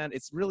Simmons, man,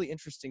 it's really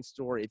interesting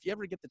story. If you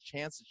ever get the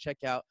chance to check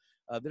out,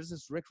 there's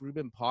this Rick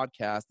Rubin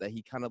podcast that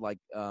he kind of like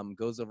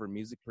goes over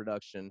music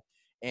production,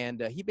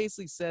 and he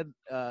basically said,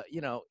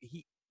 you know,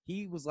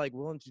 he was like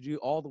willing to do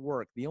all the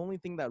work. The only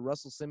thing that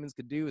Russell Simmons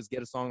could do is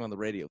get a song on the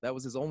radio. That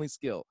was his only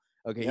skill.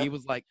 Okay, Yep. he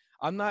was like,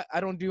 I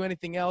don't do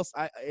anything else.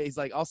 He's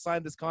like, I'll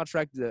sign this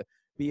contract to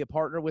be a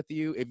partner with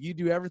you if you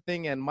do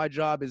everything, and my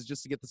job is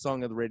just to get the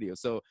song on the radio.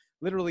 So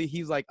literally,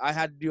 he's like, I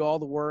had to do all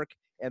the work,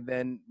 and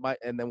then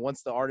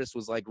once the artist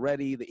was like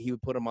ready, that he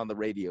would put him on the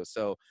radio.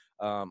 So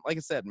like I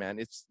said,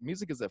 man,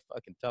 music is a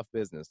fucking tough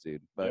business,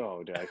 dude. But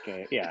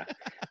Okay, yeah.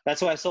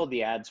 That's why I sold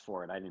the ads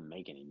for it. I didn't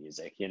make any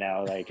music, you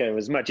know, like it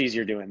was much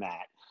easier doing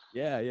that.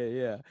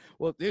 yeah.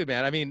 Well, dude,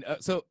 man, I mean,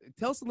 so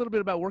tell us a little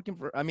bit about working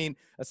for, I mean,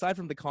 aside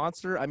from the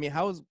concert, I mean,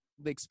 how was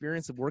the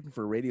experience of working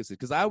for a radio station?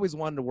 Because I always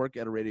wanted to work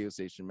at a radio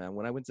station, man.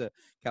 When I went to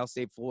Cal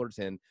State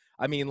Fullerton,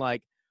 I mean,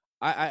 like,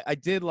 I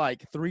did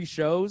like 3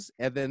 shows,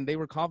 and then they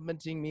were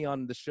complimenting me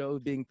on the show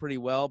being pretty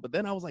well. But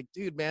then I was like,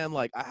 dude, man,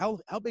 like, how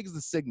big is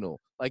the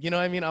signal? Like, you know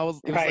what I mean? It was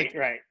like,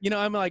 Right. you know,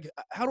 I'm like,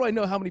 how do I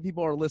know how many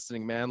people are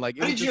listening, man? Like,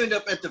 How did you end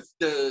up at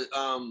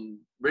the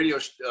radio,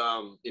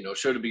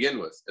 show to begin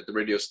with at the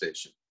radio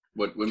station?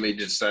 What made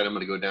you decide I'm going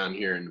to go down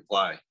here and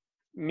apply?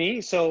 Me?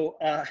 So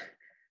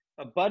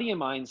a buddy of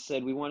mine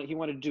said he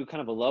wanted to do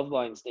kind of a Love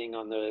Lines thing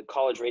on the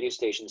college radio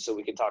station so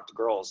we could talk to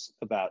girls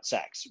about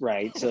sex,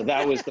 right? So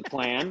that was the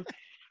plan.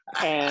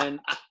 And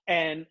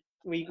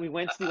we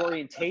went to the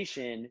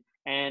orientation,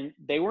 and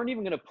they weren't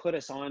even going to put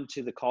us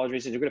onto the college radio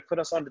station. They're going to put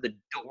us onto the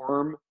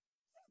dorm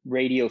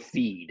radio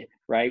feed,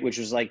 right? Which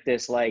was like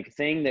this like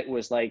thing that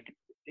was like,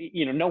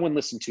 you know, no one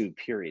listened to,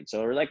 period.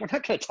 So we're like, we're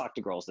not going to talk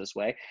to girls this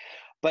way.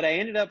 But I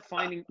ended up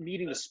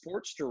meeting the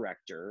sports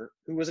director,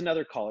 who was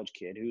another college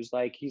kid,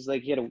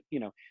 he had a, you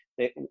know,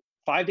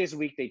 5 days a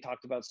week, they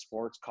talked about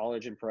sports,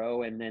 college and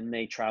pro, and then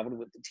they traveled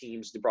with the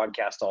teams to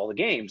broadcast all the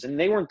games. And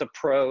they weren't the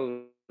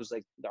pros,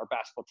 like our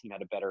basketball team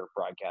had a better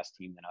broadcast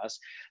team than us,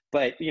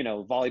 but you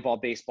know,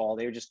 volleyball, baseball,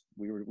 they were just,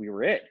 we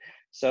were it.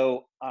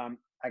 So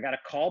I got a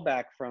call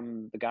back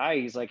from the guy.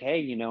 He's like, hey,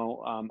 you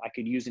know, I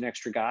could use an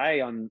extra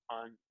guy on,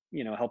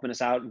 you know, helping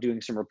us out and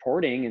doing some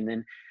reporting. And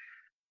then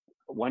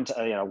once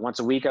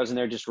a week I was in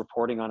there just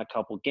reporting on a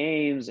couple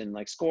games and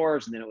like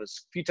scores, and then it was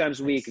a few times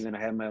a week, and then I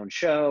had my own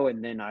show,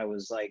 and then I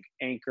was like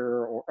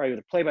anchor or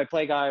either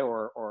play-by-play guy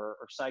or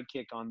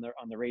sidekick on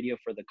the radio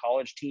for the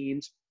college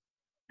teams.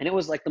 And it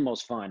was like the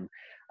most fun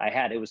I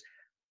had. It was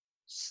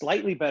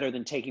slightly better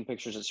than taking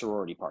pictures at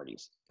sorority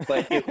parties,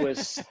 but it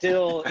was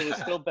still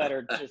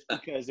better just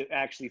because it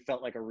actually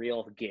felt like a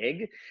real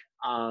gig.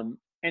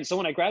 And so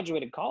when I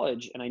graduated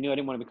college and I knew I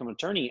didn't want to become an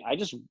attorney, I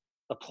just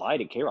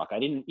applied at K-Rock. I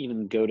didn't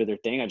even go to their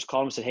thing. I just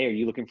called them and said, hey, are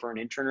you looking for an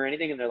intern or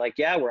anything? And they're like,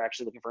 yeah, we're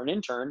actually looking for an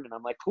intern. And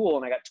I'm like, cool.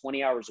 And I got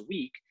 20 hours a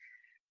week.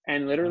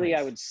 And literally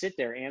I would sit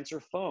there, answer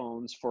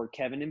phones for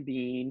Kevin and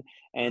Bean,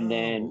 and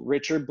then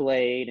Richard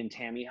Blade and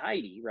Tammy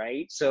Heidi,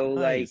 right? So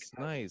I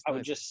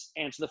would just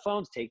answer the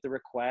phones, take the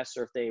requests,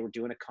 or if they were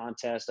doing a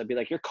contest, I'd be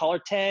like, you're caller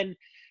 10.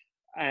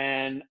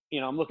 And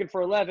I'm looking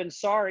for 11.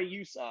 Sorry,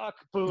 you suck.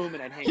 Boom,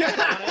 and I'd hang up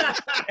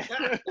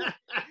on it.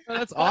 Oh,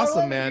 that's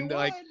awesome, man.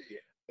 Like,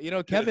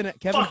 Kevin.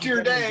 Fuck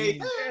your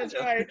day. That's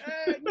right.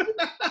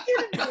 You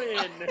didn't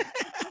win.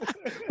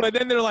 But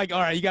then they're like,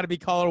 all right, you got to be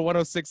caller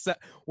 106.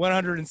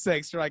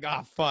 You're like,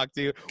 oh fuck,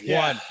 dude.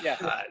 Yeah, One. Yeah.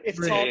 It's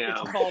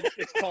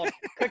called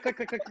click, click,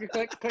 click, click, click,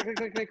 click, click,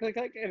 click, click, click,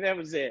 click, and that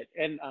was it.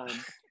 And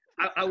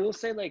I will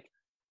say, like,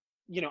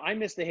 I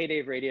missed the heyday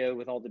of radio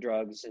with all the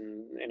drugs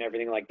and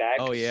everything like that.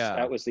 Oh yeah,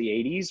 that was the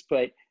 80s.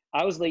 But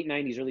I was late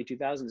 90s, early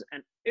 2000s,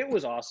 and it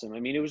was awesome. I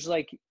mean, it was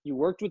like you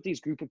worked with these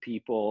group of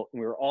people, and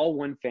we were all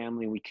one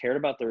family. We cared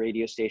about the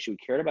radio station. We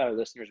cared about our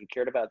listeners. We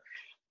cared about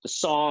the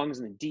songs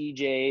and the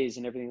DJs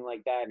and everything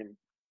like that. And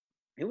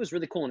it was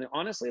really cool. And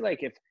honestly,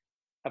 like if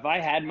I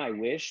had my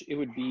wish, it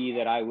would be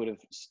that I would have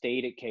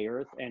stayed at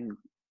K-Earth and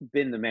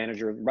been the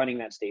manager running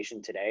that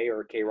station today,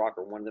 or K-Rock,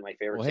 or one of my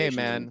favorite stations.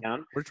 Hey man, in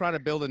town. We're trying to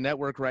build a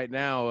network right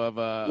now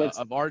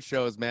of art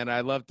shows, man.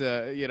 I'd love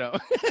to,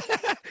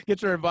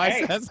 get your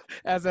advice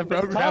as a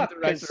program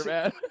director,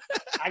 man.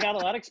 I got a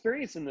lot of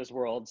experience in this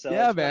world, so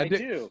yeah, man.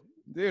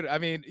 Dude, I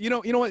mean, you know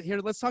what? Here,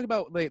 let's talk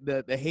about like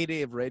the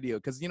heyday of radio,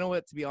 because you know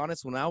what? To be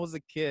honest, when I was a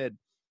kid,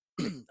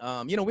 we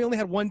only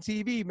had one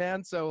TV,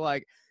 man. So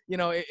like,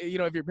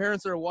 if your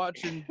parents are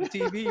watching the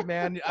TV,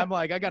 man, I'm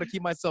like, I got to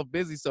keep myself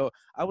busy. So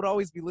I would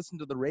always be listening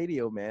to the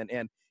radio, man.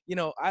 And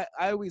I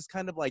always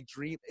kind of like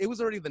dream. It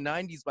was already the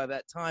 90s by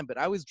that time, but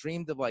I always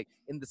dreamed of like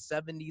in the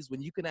 70s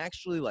when you can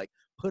actually like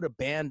put a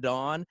band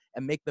on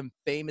and make them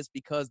famous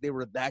because they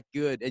were that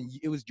good, and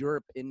it was your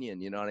opinion.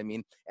 You know what I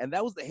mean? And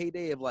that was the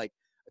heyday of like,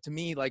 to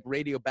me, like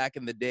radio back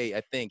in the day,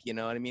 I think, you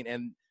know what I mean?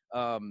 And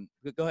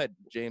go ahead,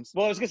 James.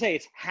 Well, I was gonna say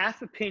it's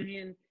half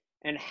opinion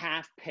and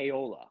half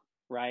payola,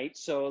 right?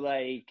 So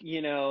like,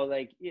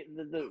 the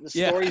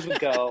stories would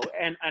go,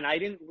 and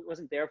I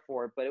wasn't there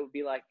for it, but it would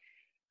be like,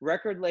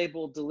 record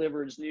label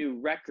delivers new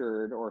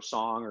record or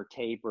song or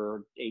tape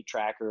or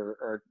 8-track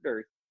or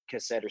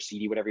cassette or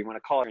CD, whatever you want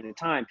to call it at the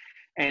time,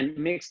 and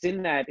mixed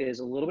in that is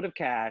a little bit of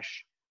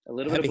cash, a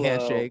little heavy bit of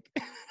blow, handshake,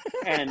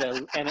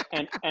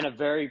 and a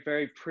very,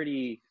 very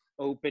pretty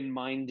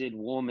open-minded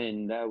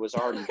woman that was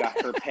already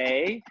got her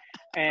pay.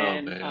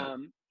 And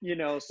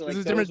so like, it was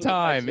a different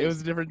time. It was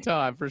a different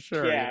time for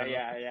sure.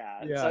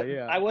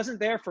 Yeah. I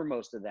wasn't there for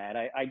most of that.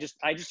 I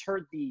just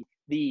heard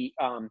the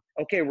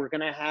okay, we're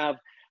gonna have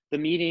the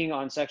meeting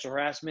on sexual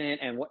harassment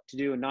and what to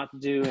do and not to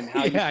do and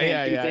how you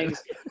can't do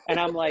things. And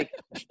I'm like,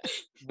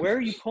 where are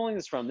you pulling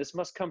this from? This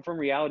must come from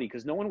reality,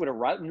 because no one would have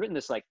written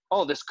this like,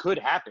 oh, this could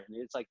happen.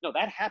 It's like, no,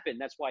 that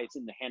happened. That's why it's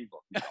in the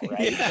handbook now,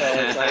 right? So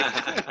it's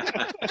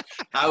like,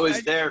 I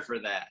was there for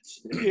that.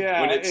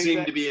 Yeah, when it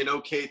seemed to be an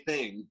okay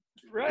thing.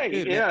 Right.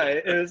 Yeah.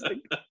 It was.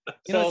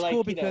 It's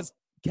cool because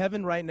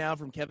Kevin right now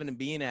from Kevin and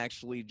Bean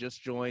actually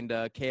just joined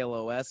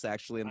KLOS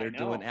actually, and they're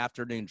doing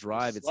Afternoon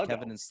Drive. It's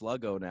Kevin and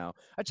Sluggo now.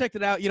 I checked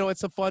it out.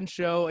 It's a fun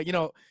show.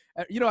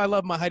 I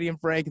love my Heidi and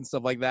Frank and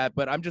stuff like that.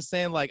 But I'm just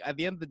saying, like, at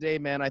the end of the day,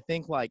 man, I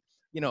think like,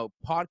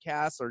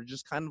 podcasts are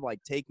just kind of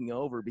like taking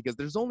over because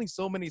there's only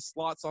so many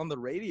slots on the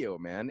radio,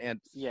 man. And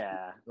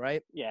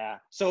right. Yeah.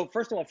 So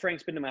first of all,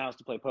 Frank's been to my house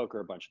to play poker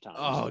a bunch of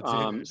times.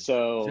 Oh, dude.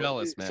 So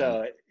jealous, man.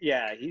 So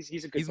yeah, he's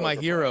a good. He's my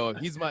hero.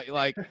 He's my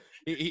like.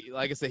 He,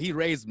 like I said, he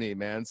raised me,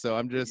 man. So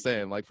I'm just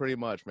saying, like, pretty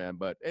much, man.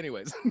 But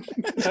anyways.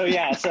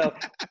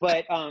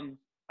 But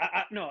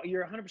no,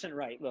 you're 100%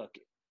 right. Look,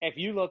 if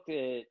you look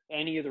at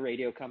any of the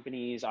radio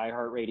companies,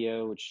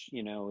 iHeartRadio, which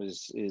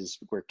is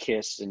where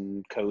Kiss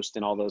and Coast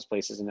and all those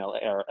places in LA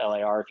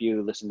are. If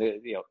you listen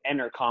to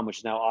Entercom, which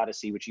is now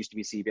Odyssey, which used to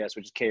be CBS,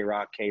 which is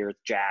K-Rock, K-Earth,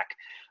 Jack,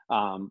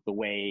 The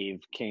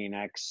Wave,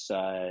 KNX,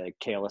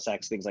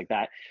 KLSX, things like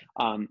that.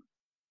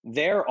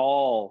 They're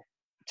all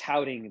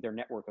touting their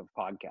network of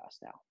podcasts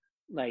now.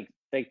 Like,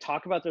 they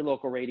talk about their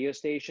local radio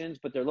stations,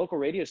 but their local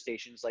radio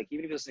stations, like,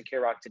 even if you listen to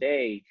K-Rock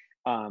today,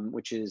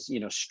 which is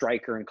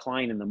Stryker and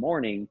Klein in the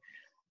morning,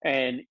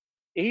 and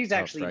he's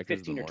actually in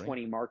 15 or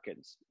 20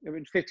 markets.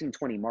 15,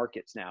 20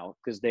 markets now,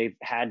 because they've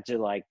had to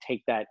like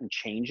take that and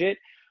change it.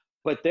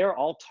 But they're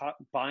all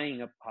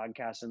buying up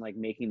podcasts and like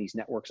making these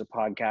networks of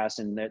podcasts,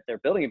 and they're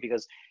building it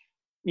because,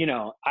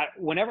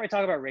 whenever I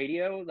talk about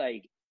radio,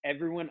 like,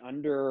 everyone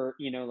under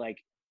like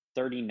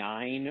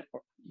 39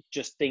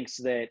 just thinks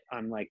that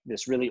I'm like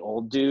this really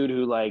old dude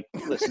who like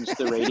listens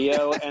to the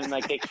radio, and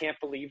like they can't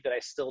believe that I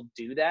still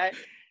do that.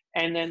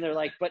 And then they're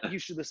like, but you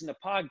should listen to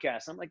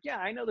podcasts. I'm like, yeah,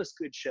 I know this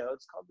good show.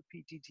 It's called the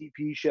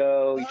PTTP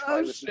Show. You should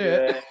probably listen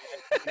to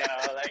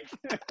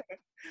it.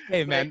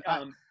 Hey, man,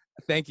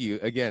 thank you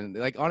again.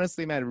 Like,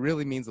 honestly, man, it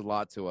really means a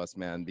lot to us,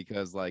 man,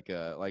 because like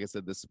I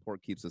said, the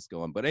support keeps us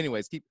going. But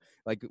anyways, keep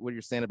like what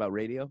you're saying about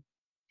radio.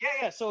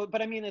 Yeah. So,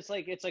 but I mean, it's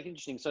like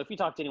interesting. So if you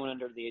talk to anyone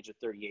under the age of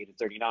 38 or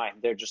 39,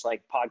 they're just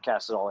like,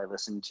 podcasts is all I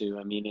listen to.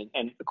 I mean,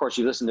 and of course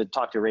you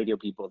talk to radio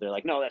people. They're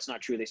like, no, that's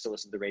not true. They still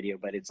listen to the radio,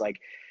 but it's like,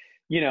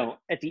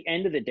 at the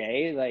end of the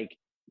day, like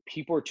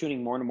people are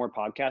tuning more and more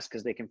podcasts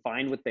because they can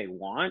find what they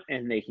want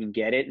and they can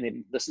get it and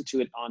they listen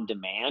to it on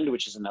demand,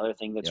 which is another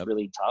thing that's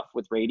really tough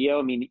with radio.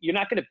 I mean, you're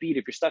not going to beat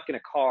if you're stuck in a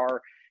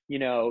car.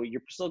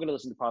 You're still going to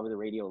listen to probably the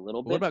radio a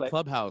little bit. What about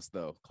Clubhouse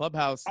though?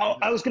 Clubhouse. Oh,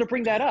 I was going to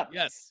bring that up.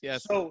 Yes.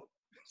 So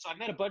I've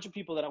met a bunch of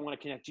people that I want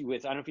to connect you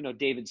with. I don't know if you know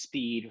David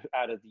Speed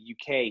out of the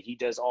UK. He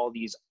does all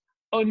these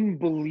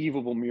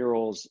unbelievable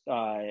murals.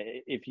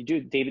 If you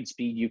do David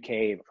Speed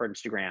UK for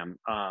Instagram,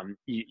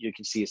 you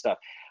can see his stuff.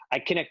 I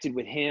connected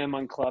with him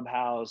on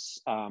Clubhouse.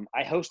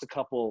 I host a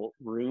couple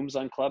rooms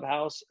on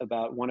Clubhouse,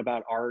 one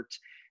about art,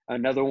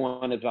 another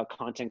one about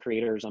content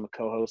creators. I'm a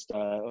co-host,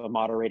 a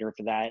moderator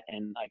for that.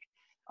 And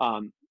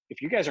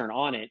if you guys aren't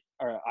on it,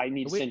 or I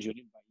need to send you an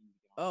invite.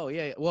 Oh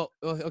yeah. Well,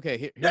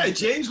 okay.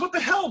 James, what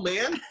the hell,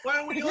 man? Why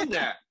aren't we on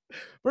that?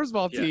 First of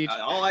all, Teach.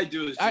 All I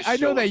do is just I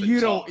know that you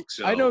talk, don't.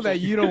 so. I know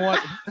that you don't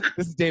want.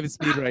 This is David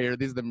Speed right here.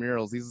 These are the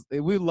murals.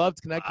 We love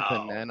to connect with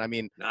him, man. I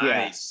mean,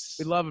 nice.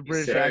 We love a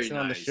British accent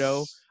on the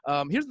show.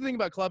 Here's the thing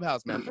about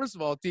Clubhouse, man. First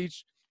of all,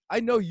 Teach, I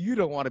know you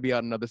don't want to be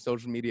on another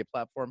social media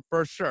platform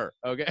for sure.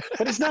 Okay.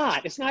 But it's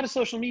not. It's not a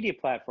social media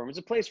platform. It's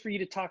a place for you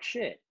to talk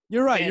shit.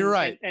 You're right. You're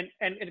right. And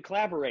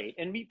collaborate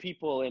and meet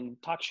people and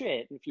talk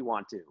shit if you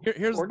want to.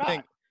 Here's or the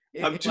thing.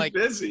 I'm too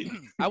busy.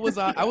 I was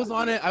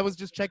on it. I was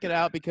just checking it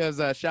out because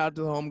shout out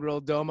to the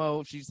homegirl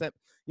Domo. She sent,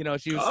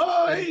 she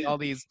was all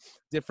these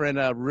different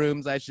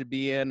rooms I should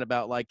be in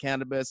about like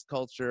cannabis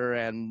culture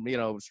and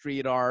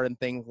street art and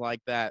things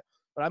like that.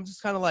 But I'm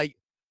just kind of like,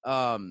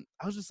 I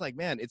was just like,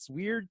 man, it's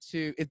weird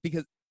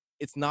because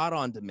it's not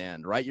on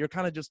demand, right? You're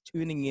kind of just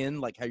tuning in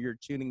like how you're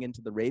tuning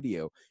into the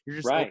radio. You're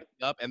just opening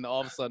up, and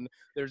all of a sudden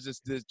there's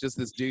just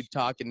this dude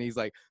talking. And he's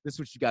like, "This is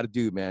what you got to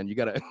do, man. You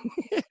gotta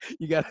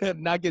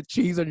not get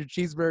cheese on your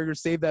cheeseburger.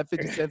 Save that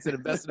 50 cents and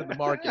invest it in the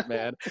market,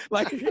 man."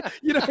 Like, I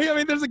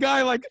mean, there's a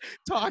guy like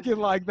talking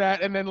like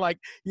that, and then like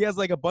he has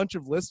like a bunch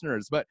of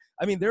listeners. But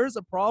I mean, there's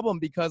a problem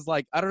because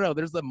like I don't know,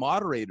 there's the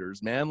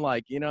moderators, man.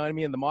 Like what I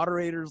mean, the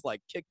moderators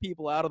like kick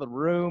people out of the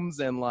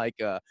rooms and like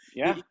you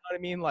know what I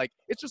mean, like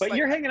it's just. But like,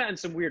 you're hanging out in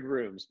some weird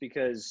rooms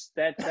because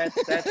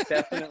that's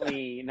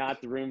definitely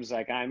not the rooms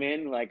like I'm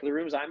in. Like the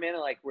rooms I'm in,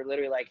 like we're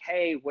literally like,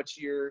 hey, what's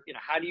your,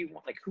 how do you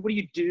want, like, what do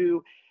you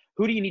do?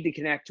 Who do you need to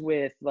connect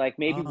with? Like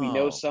maybe we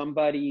know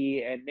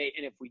somebody, and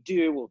if we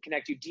do, we'll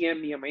connect you. DM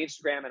me on my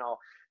Instagram, and I'll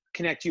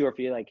connect you. Or if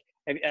you like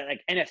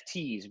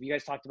NFTs, have you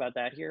guys talked about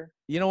that here?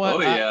 You know what? Oh,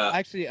 yeah.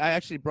 I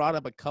actually brought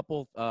up a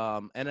couple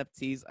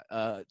NFTs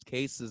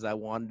cases I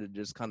wanted to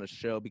just kind of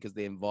show because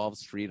they involve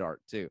street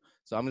art too.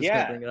 So I'm just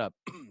gonna bring it up.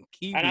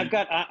 Kiwi. And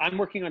I'm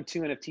working on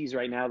 2 NFTs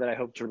right now that I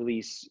hope to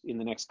release in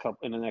the next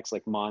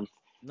like month.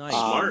 Nice.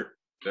 Smart.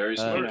 Very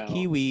smart.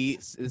 Kiwi.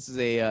 This is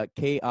a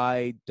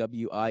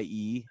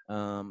KIWIE.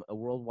 A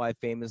worldwide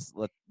famous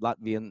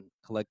Latvian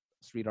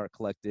street art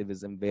collective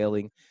is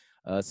unveiling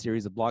a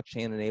series of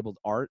blockchain-enabled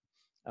art.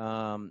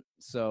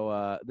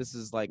 So this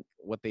is like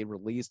what they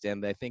released,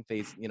 and I think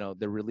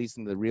they're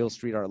releasing the real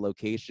street art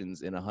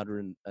locations in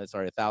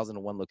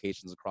 1,001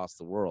 locations across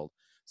the world.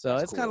 So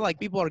it's kind of like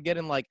people are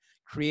getting like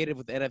creative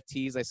with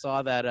NFTs. I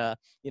saw that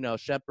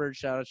Shepard,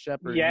 shout out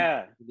Shepard,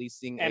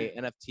 releasing a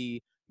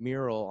NFT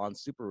mural on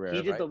Super Rare.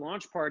 He did the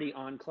launch party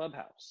on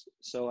Clubhouse.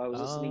 So I was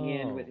listening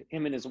in with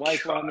him and his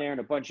wife on there and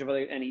a bunch of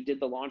other, and he did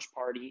the launch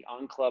party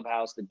on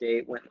Clubhouse the day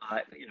it went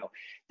live.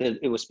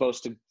 It was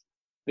supposed to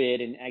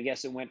bid, and I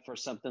guess it went for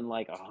something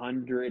like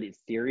 100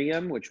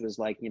 Ethereum, which was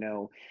like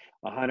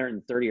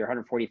 130 or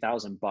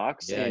 140,000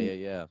 bucks.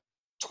 Yeah.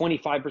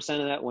 25%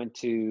 of that went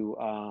to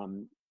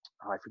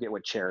I forget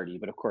what charity,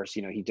 but of course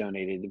he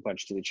donated a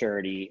bunch to the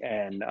charity,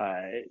 and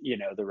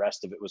the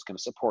rest of it was going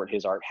to support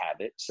his art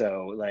habit.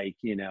 So like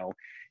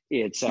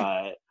it's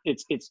I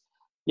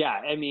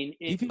mean,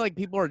 you feel like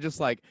people are just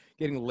like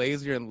getting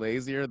lazier and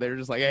lazier. They're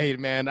just like, hey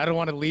man, I don't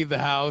want to leave the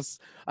house.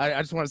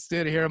 I just want to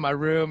sit here in my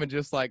room and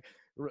just like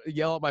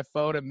yell at my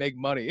phone and make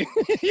money.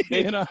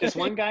 This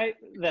one guy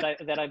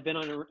that I've been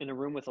in a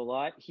room with a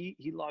lot, he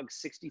logged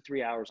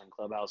 63 hours on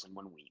Clubhouse in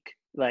 1 week.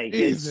 Like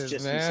Jesus, it's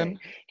just man. insane.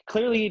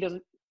 Clearly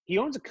he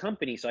owns a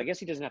company, so I guess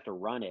he doesn't have to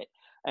run it,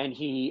 and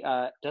he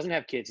doesn't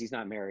have kids. He's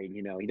not married,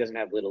 he doesn't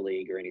have little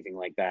league or anything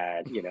like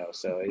that,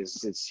 so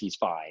he's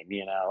fine.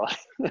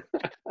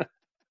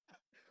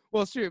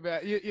 Well, it's true,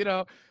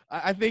 man.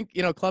 I think,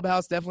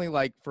 Clubhouse definitely,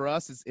 like, for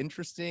us, is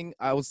interesting.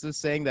 I was just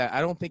saying that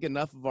I don't think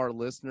enough of our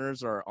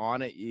listeners are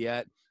on it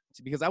yet,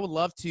 because I would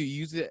love to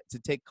use it to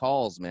take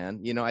calls,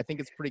 man. I think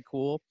it's pretty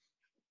cool.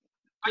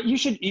 You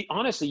should,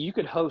 honestly, you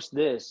could host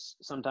this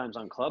sometimes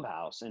on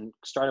Clubhouse and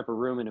start up a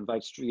room and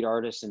invite street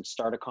artists and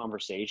start a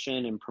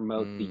conversation and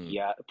promote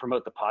the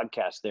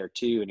podcast there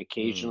too. And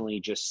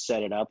occasionally just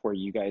set it up where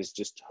you guys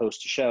just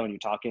host a show and you're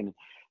talking.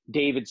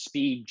 David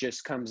Speed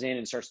just comes in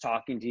and starts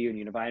talking to you, and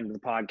you invite him to the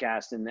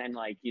podcast, and then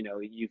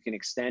you can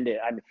extend it.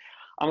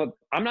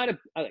 I'm not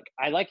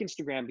I like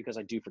Instagram because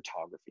I do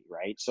photography,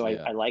 right? So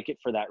Yeah. I like it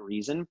for that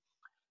reason.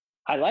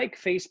 I like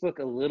Facebook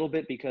a little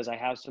bit because I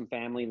have some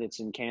family that's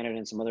in Canada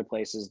and some other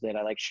places that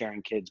I like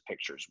sharing kids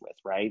pictures with,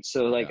 right?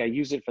 So like Yeah. I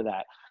use it for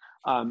that.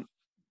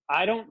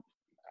 I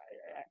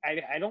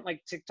don't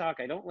like TikTok.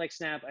 I don't like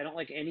Snap. I don't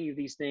like any of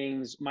these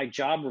things. My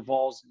job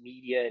revolves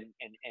media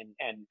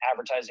and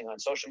advertising on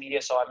social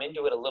media, so I'm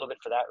into it a little bit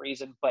for that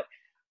reason. But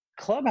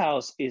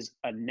Clubhouse is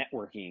a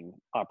networking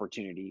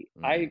opportunity.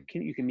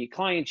 You can meet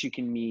clients, you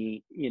can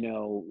meet,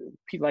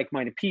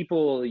 like-minded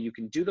people. You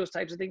can do those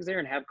types of things there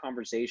and have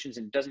conversations.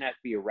 And it doesn't have to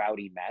be a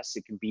rowdy mess.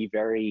 It can be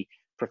very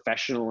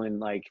professional and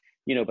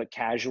but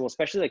casual,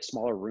 especially like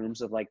smaller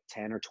rooms of like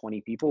 10 or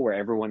 20 people where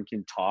everyone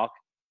can talk.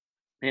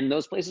 And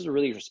those places are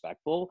really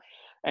respectful.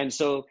 And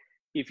so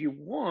if you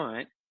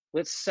want,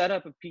 let's set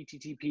up a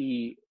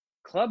PTTP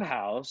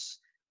Clubhouse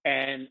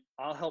and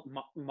I'll help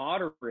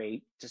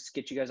moderate to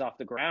get you guys off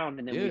the ground.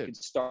 And then we could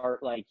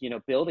start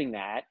building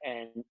that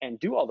and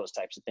do all those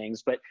types of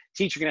things. But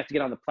teach, you're gonna have to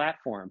get on the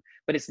platform,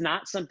 but it's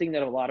not something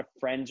that a lot of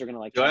friends are gonna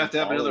like. Do I have to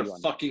have another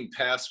fucking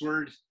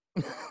password?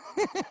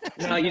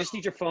 No, you just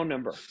need your phone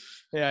number.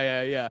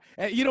 Yeah.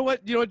 And you know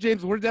what,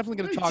 James, we're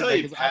definitely going to talk. Tell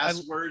you,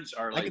 passwords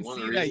are like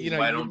one of the reasons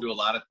why I don't do a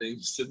lot of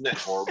things. Isn't that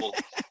horrible?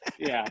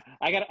 Yeah,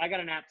 I got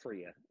an app for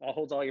you. I'll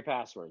hold all your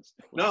passwords.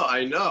 No,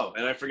 I know,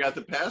 and I forgot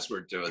the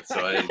password to it.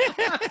 So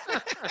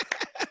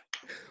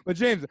But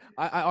James,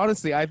 I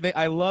honestly, I think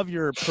I love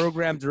your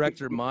program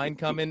director mind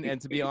coming. And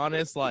to be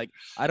honest, like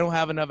I don't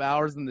have enough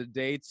hours in the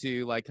day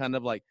to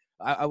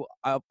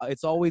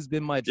it's always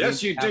been my dream.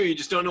 Yes, you do. You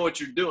just don't know what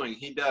you're doing.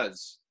 He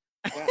does.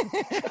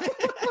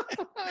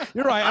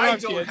 You're right. I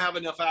don't have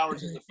enough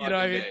hours in the fucking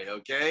day.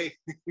 Okay.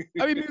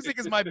 I mean, music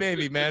is my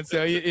baby, man.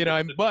 So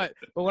but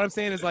what I'm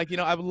saying is I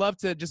would love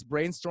to just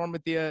brainstorm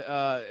with you,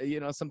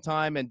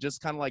 sometime and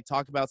just kind of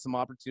talk about some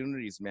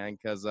opportunities, man.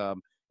 Because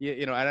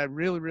and I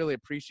really, really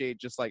appreciate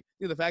just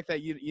the fact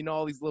that you know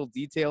all these little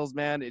details,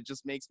 man. It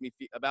just makes me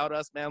feel about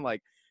us, man.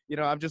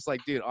 I'm just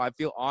dude, I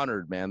feel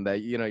honored, man,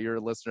 that you're a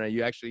listener.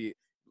 You actually.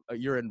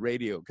 You're in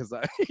radio because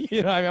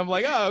I'm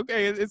like, oh,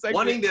 okay. It's actually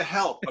wanting to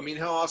help. I mean,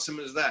 how awesome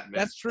is that, man?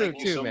 That's true. Thank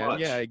you too, so man. much.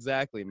 Yeah,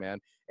 exactly, man.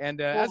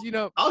 And as you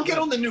know, I'll get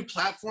on the new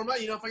platform.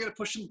 If I got to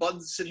push some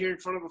buttons, sit here in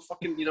front of a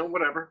fucking,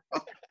 whatever.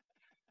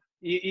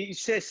 You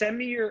say send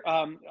me your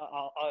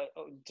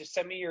just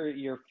send me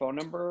your phone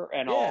number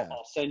and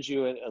I'll send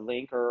you a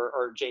link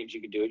or James,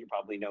 you can do it. You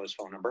probably know his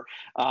phone number.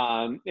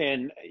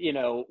 And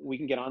we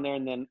can get on there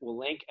and then we'll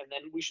link and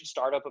then we should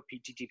start up a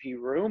PTTP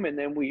room and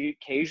then we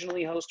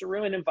occasionally host a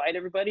room and invite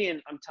everybody.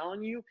 And I'm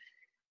telling you,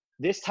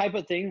 this type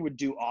of thing would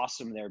do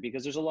awesome there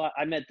because there's a lot.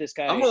 I met this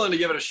guy. I'm willing to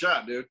give it a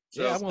shot, dude.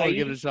 So, yeah, I'm willing to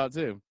give it a shot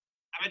too.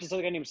 I met this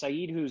other guy named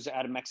Saeed who's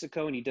out of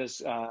Mexico and he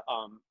does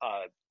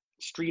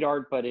street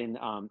art, but in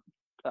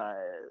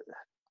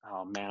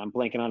oh man, I'm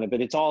blanking on it,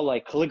 but it's all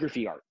like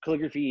calligraphy art,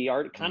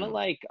 kind of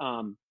like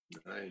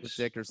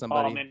Sick or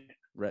somebody, oh, man.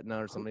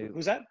 Retina or somebody.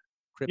 Who's that?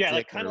 Cryptic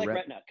yeah, kind of like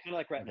Retina.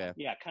 Okay.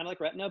 Yeah, kind of like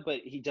Retina,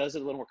 but he does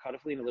it a little more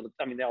colorfully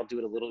and they all do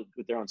it a little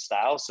with their own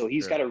style. So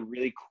he's got a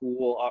really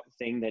cool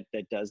thing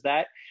that does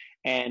that.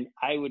 And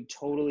I would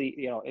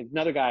totally,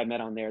 another guy I met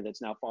on there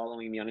that's now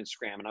following me on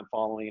Instagram and I'm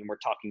following and we're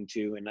talking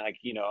to, and I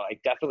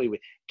definitely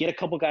would get a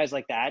couple guys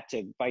like that to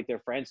invite their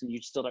friends and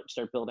you still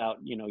start build out,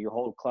 your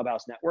whole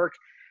Clubhouse network.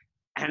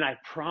 And I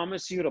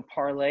promise you to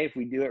parlay if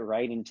we do it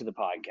right into the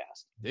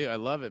podcast. Dude, I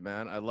love it,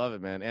 man.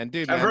 And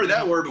dude, I've heard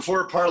that word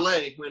before,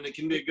 parlay, when it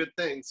can be a good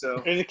thing. So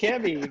and it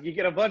can be. You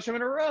get a bunch of them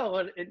in a row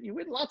and you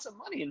win lots of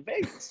money in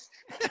Vegas.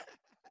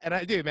 And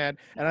I do, man.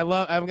 And I'm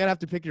gonna have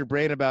to pick your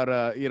brain about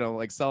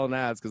selling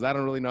ads because I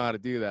don't really know how to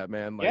do that,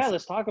 man.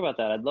 Let's talk about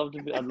that. I'd love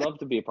to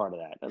be a part of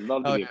that. I'd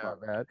love to be a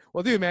part of that.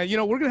 Well, dude, man,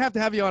 we're gonna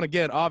have you on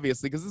again,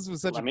 obviously, because this was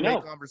such a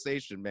great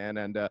conversation, man.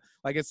 And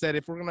like I said,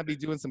 if we're gonna be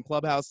doing some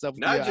Clubhouse stuff,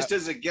 not just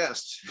as a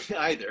guest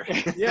either.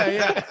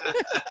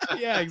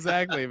 Yeah,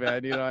 exactly,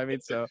 man.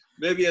 So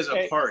maybe as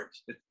a part.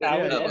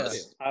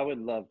 I would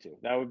love to.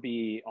 That would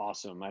be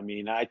awesome. I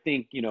mean, I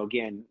think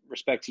again,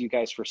 respect to you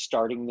guys for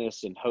starting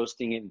this and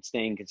hosting it and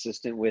staying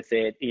consistent with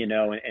it,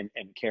 and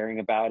caring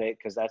about it,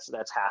 because that's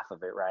half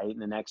of it, right?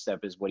 And the next step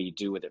is what do you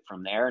do with it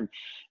from there? And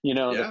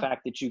the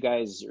fact that you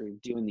guys are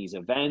doing these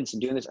events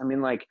and doing this, I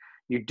mean,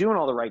 you're doing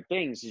all the right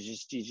things. You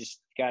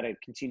just got to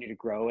continue to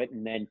grow it,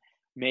 and then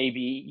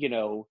maybe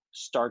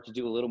start to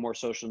do a little more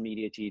social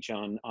media teach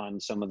on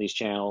some of these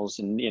channels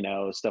and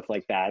stuff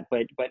like that.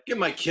 But get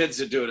my kids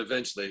to do it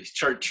eventually.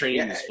 Start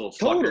training these little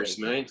fuckers,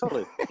 man.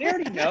 Totally, they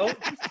already know.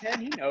 He's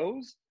 10, he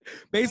knows.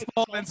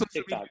 Baseball and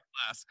social media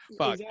class.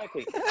 Fuck.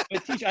 Exactly.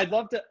 But teach, I'd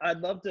love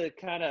to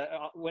kind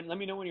of let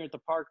me know when you're at the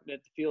park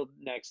at the field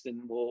next,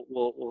 and we'll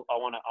I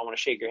want to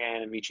shake your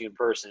hand and meet you in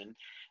person.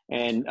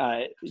 And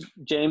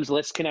James,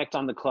 let's connect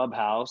on the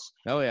Clubhouse.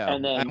 Oh yeah,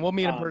 and we'll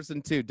meet in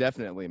person too,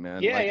 definitely,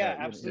 man.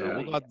 Absolutely.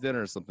 We'll go out to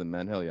dinner or something,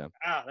 man. Hell yeah.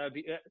 That'd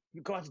be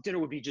go out to dinner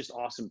would be just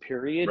awesome.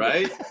 Period.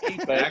 Right?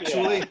 But,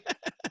 actually,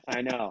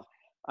 I know.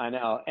 I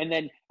know. And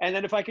then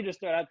if I could just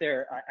throw it out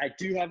there, I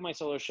do have my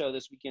solo show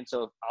this weekend,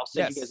 so I'll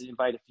send you guys an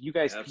invite. If you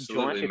guys can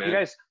join,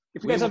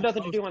 if you guys have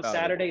nothing to do on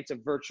Saturday, it's a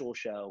virtual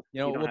show.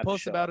 We'll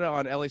post about it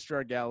on LA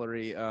Strut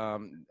Gallery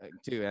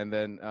too. And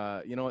then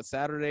you know what,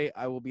 Saturday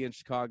I will be in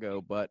Chicago,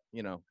 but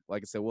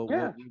like I said,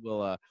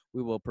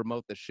 we will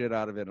promote the shit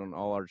out of it on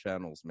all our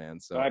channels,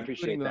 man. So I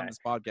appreciate that on this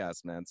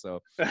podcast, man.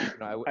 So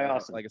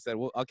awesome. like I said,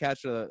 I'll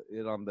catch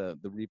it on the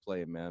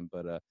replay, man.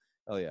 But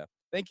hell yeah.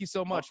 Thank you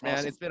so much, man.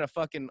 Awesome. It's been a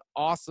fucking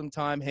awesome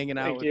time hanging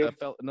out with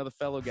another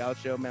fellow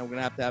Gaucho, man. We're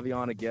going to have you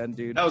on again,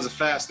 dude. That was a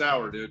fast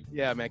hour, dude.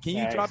 Yeah, man. Can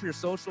you drop your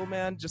social,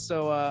 man, just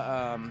so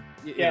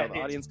the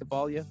audience can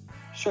follow you?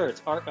 Sure.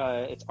 It's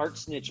Art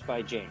Snitch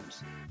by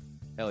James.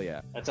 Hell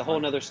yeah. That's a whole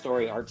nother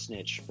story, Art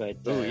Snitch. But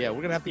oh yeah, we're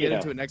going to have to get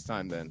into it next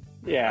time then.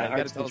 Yeah. I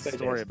got to tell us a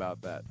story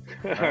about that.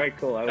 All right,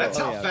 cool. That's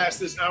how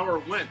fast this hour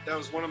went. That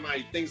was one of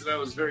my things that I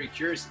was very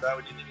curious about.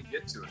 We didn't even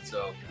get to it.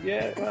 So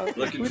yeah, well,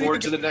 looking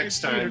forward to the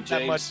next time, James.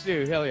 That much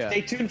too. Hell yeah.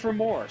 Stay tuned for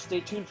more.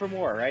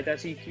 Right?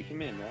 That's how you keep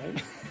them in, right?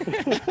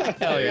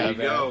 Hell yeah, there you man.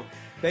 go.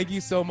 Thank you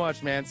so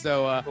much, man.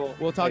 So Cool.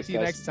 we'll talk Thanks, to you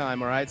guys. next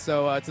time. All right.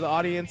 So to the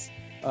audience,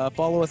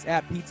 follow us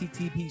at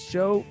PTTP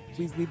Show.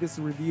 Please leave us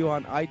a review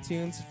on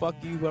iTunes. Fuck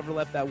you, whoever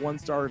left that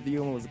 1-star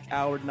review and was a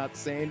coward not to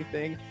say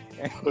anything.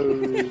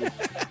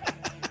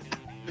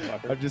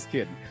 I'm just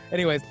kidding.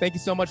 Anyways, thank you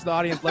so much to the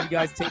audience. Love you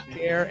guys. Take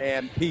care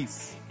and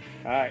peace.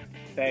 All right.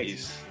 Thanks.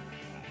 Peace.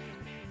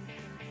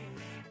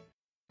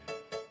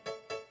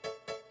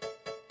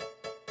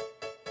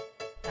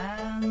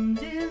 And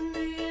in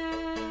the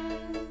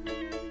end,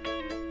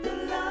 the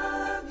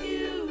love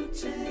you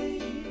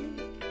take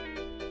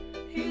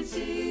is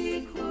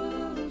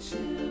equal to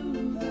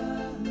the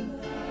love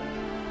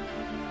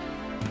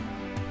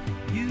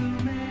you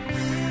make.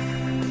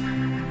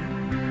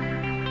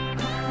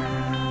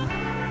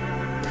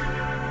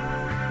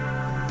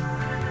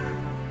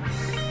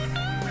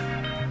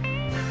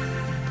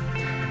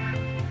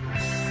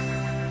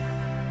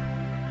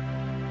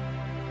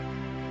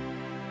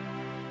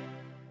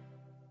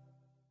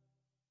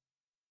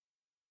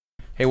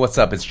 Hey, what's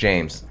up? It's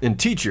James. And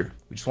teacher,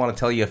 We just want to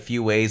tell you a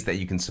few ways that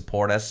you can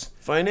support us.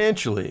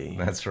 financially.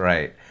 That's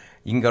right.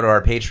 You can go to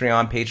our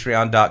Patreon,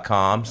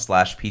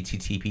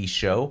 patreon.com/PTTP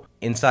show.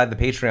 Inside the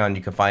Patreon,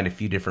 you can find a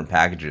few different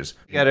packages.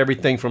 You got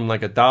everything from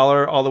like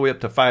 $1 all the way up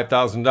to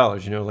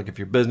 $5,000. Like if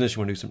you're business, you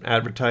want to do some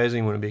advertising,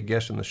 you want to be a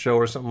guest on the show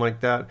or something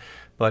like that.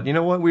 But you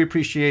know what? We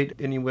appreciate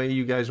any way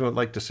you guys would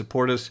like to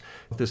support us.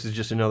 This is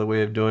just another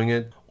way of doing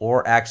it.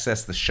 Or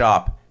access the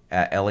shop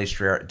at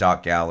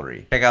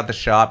lastraight.gallery. Check out the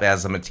shop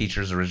as some of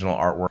Teacher's original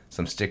artwork,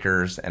 some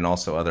stickers, and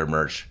also other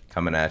merch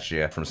coming at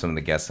you from some of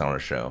the guests on our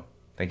show.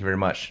 Thank you very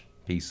much.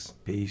 Peace.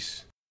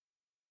 Peace.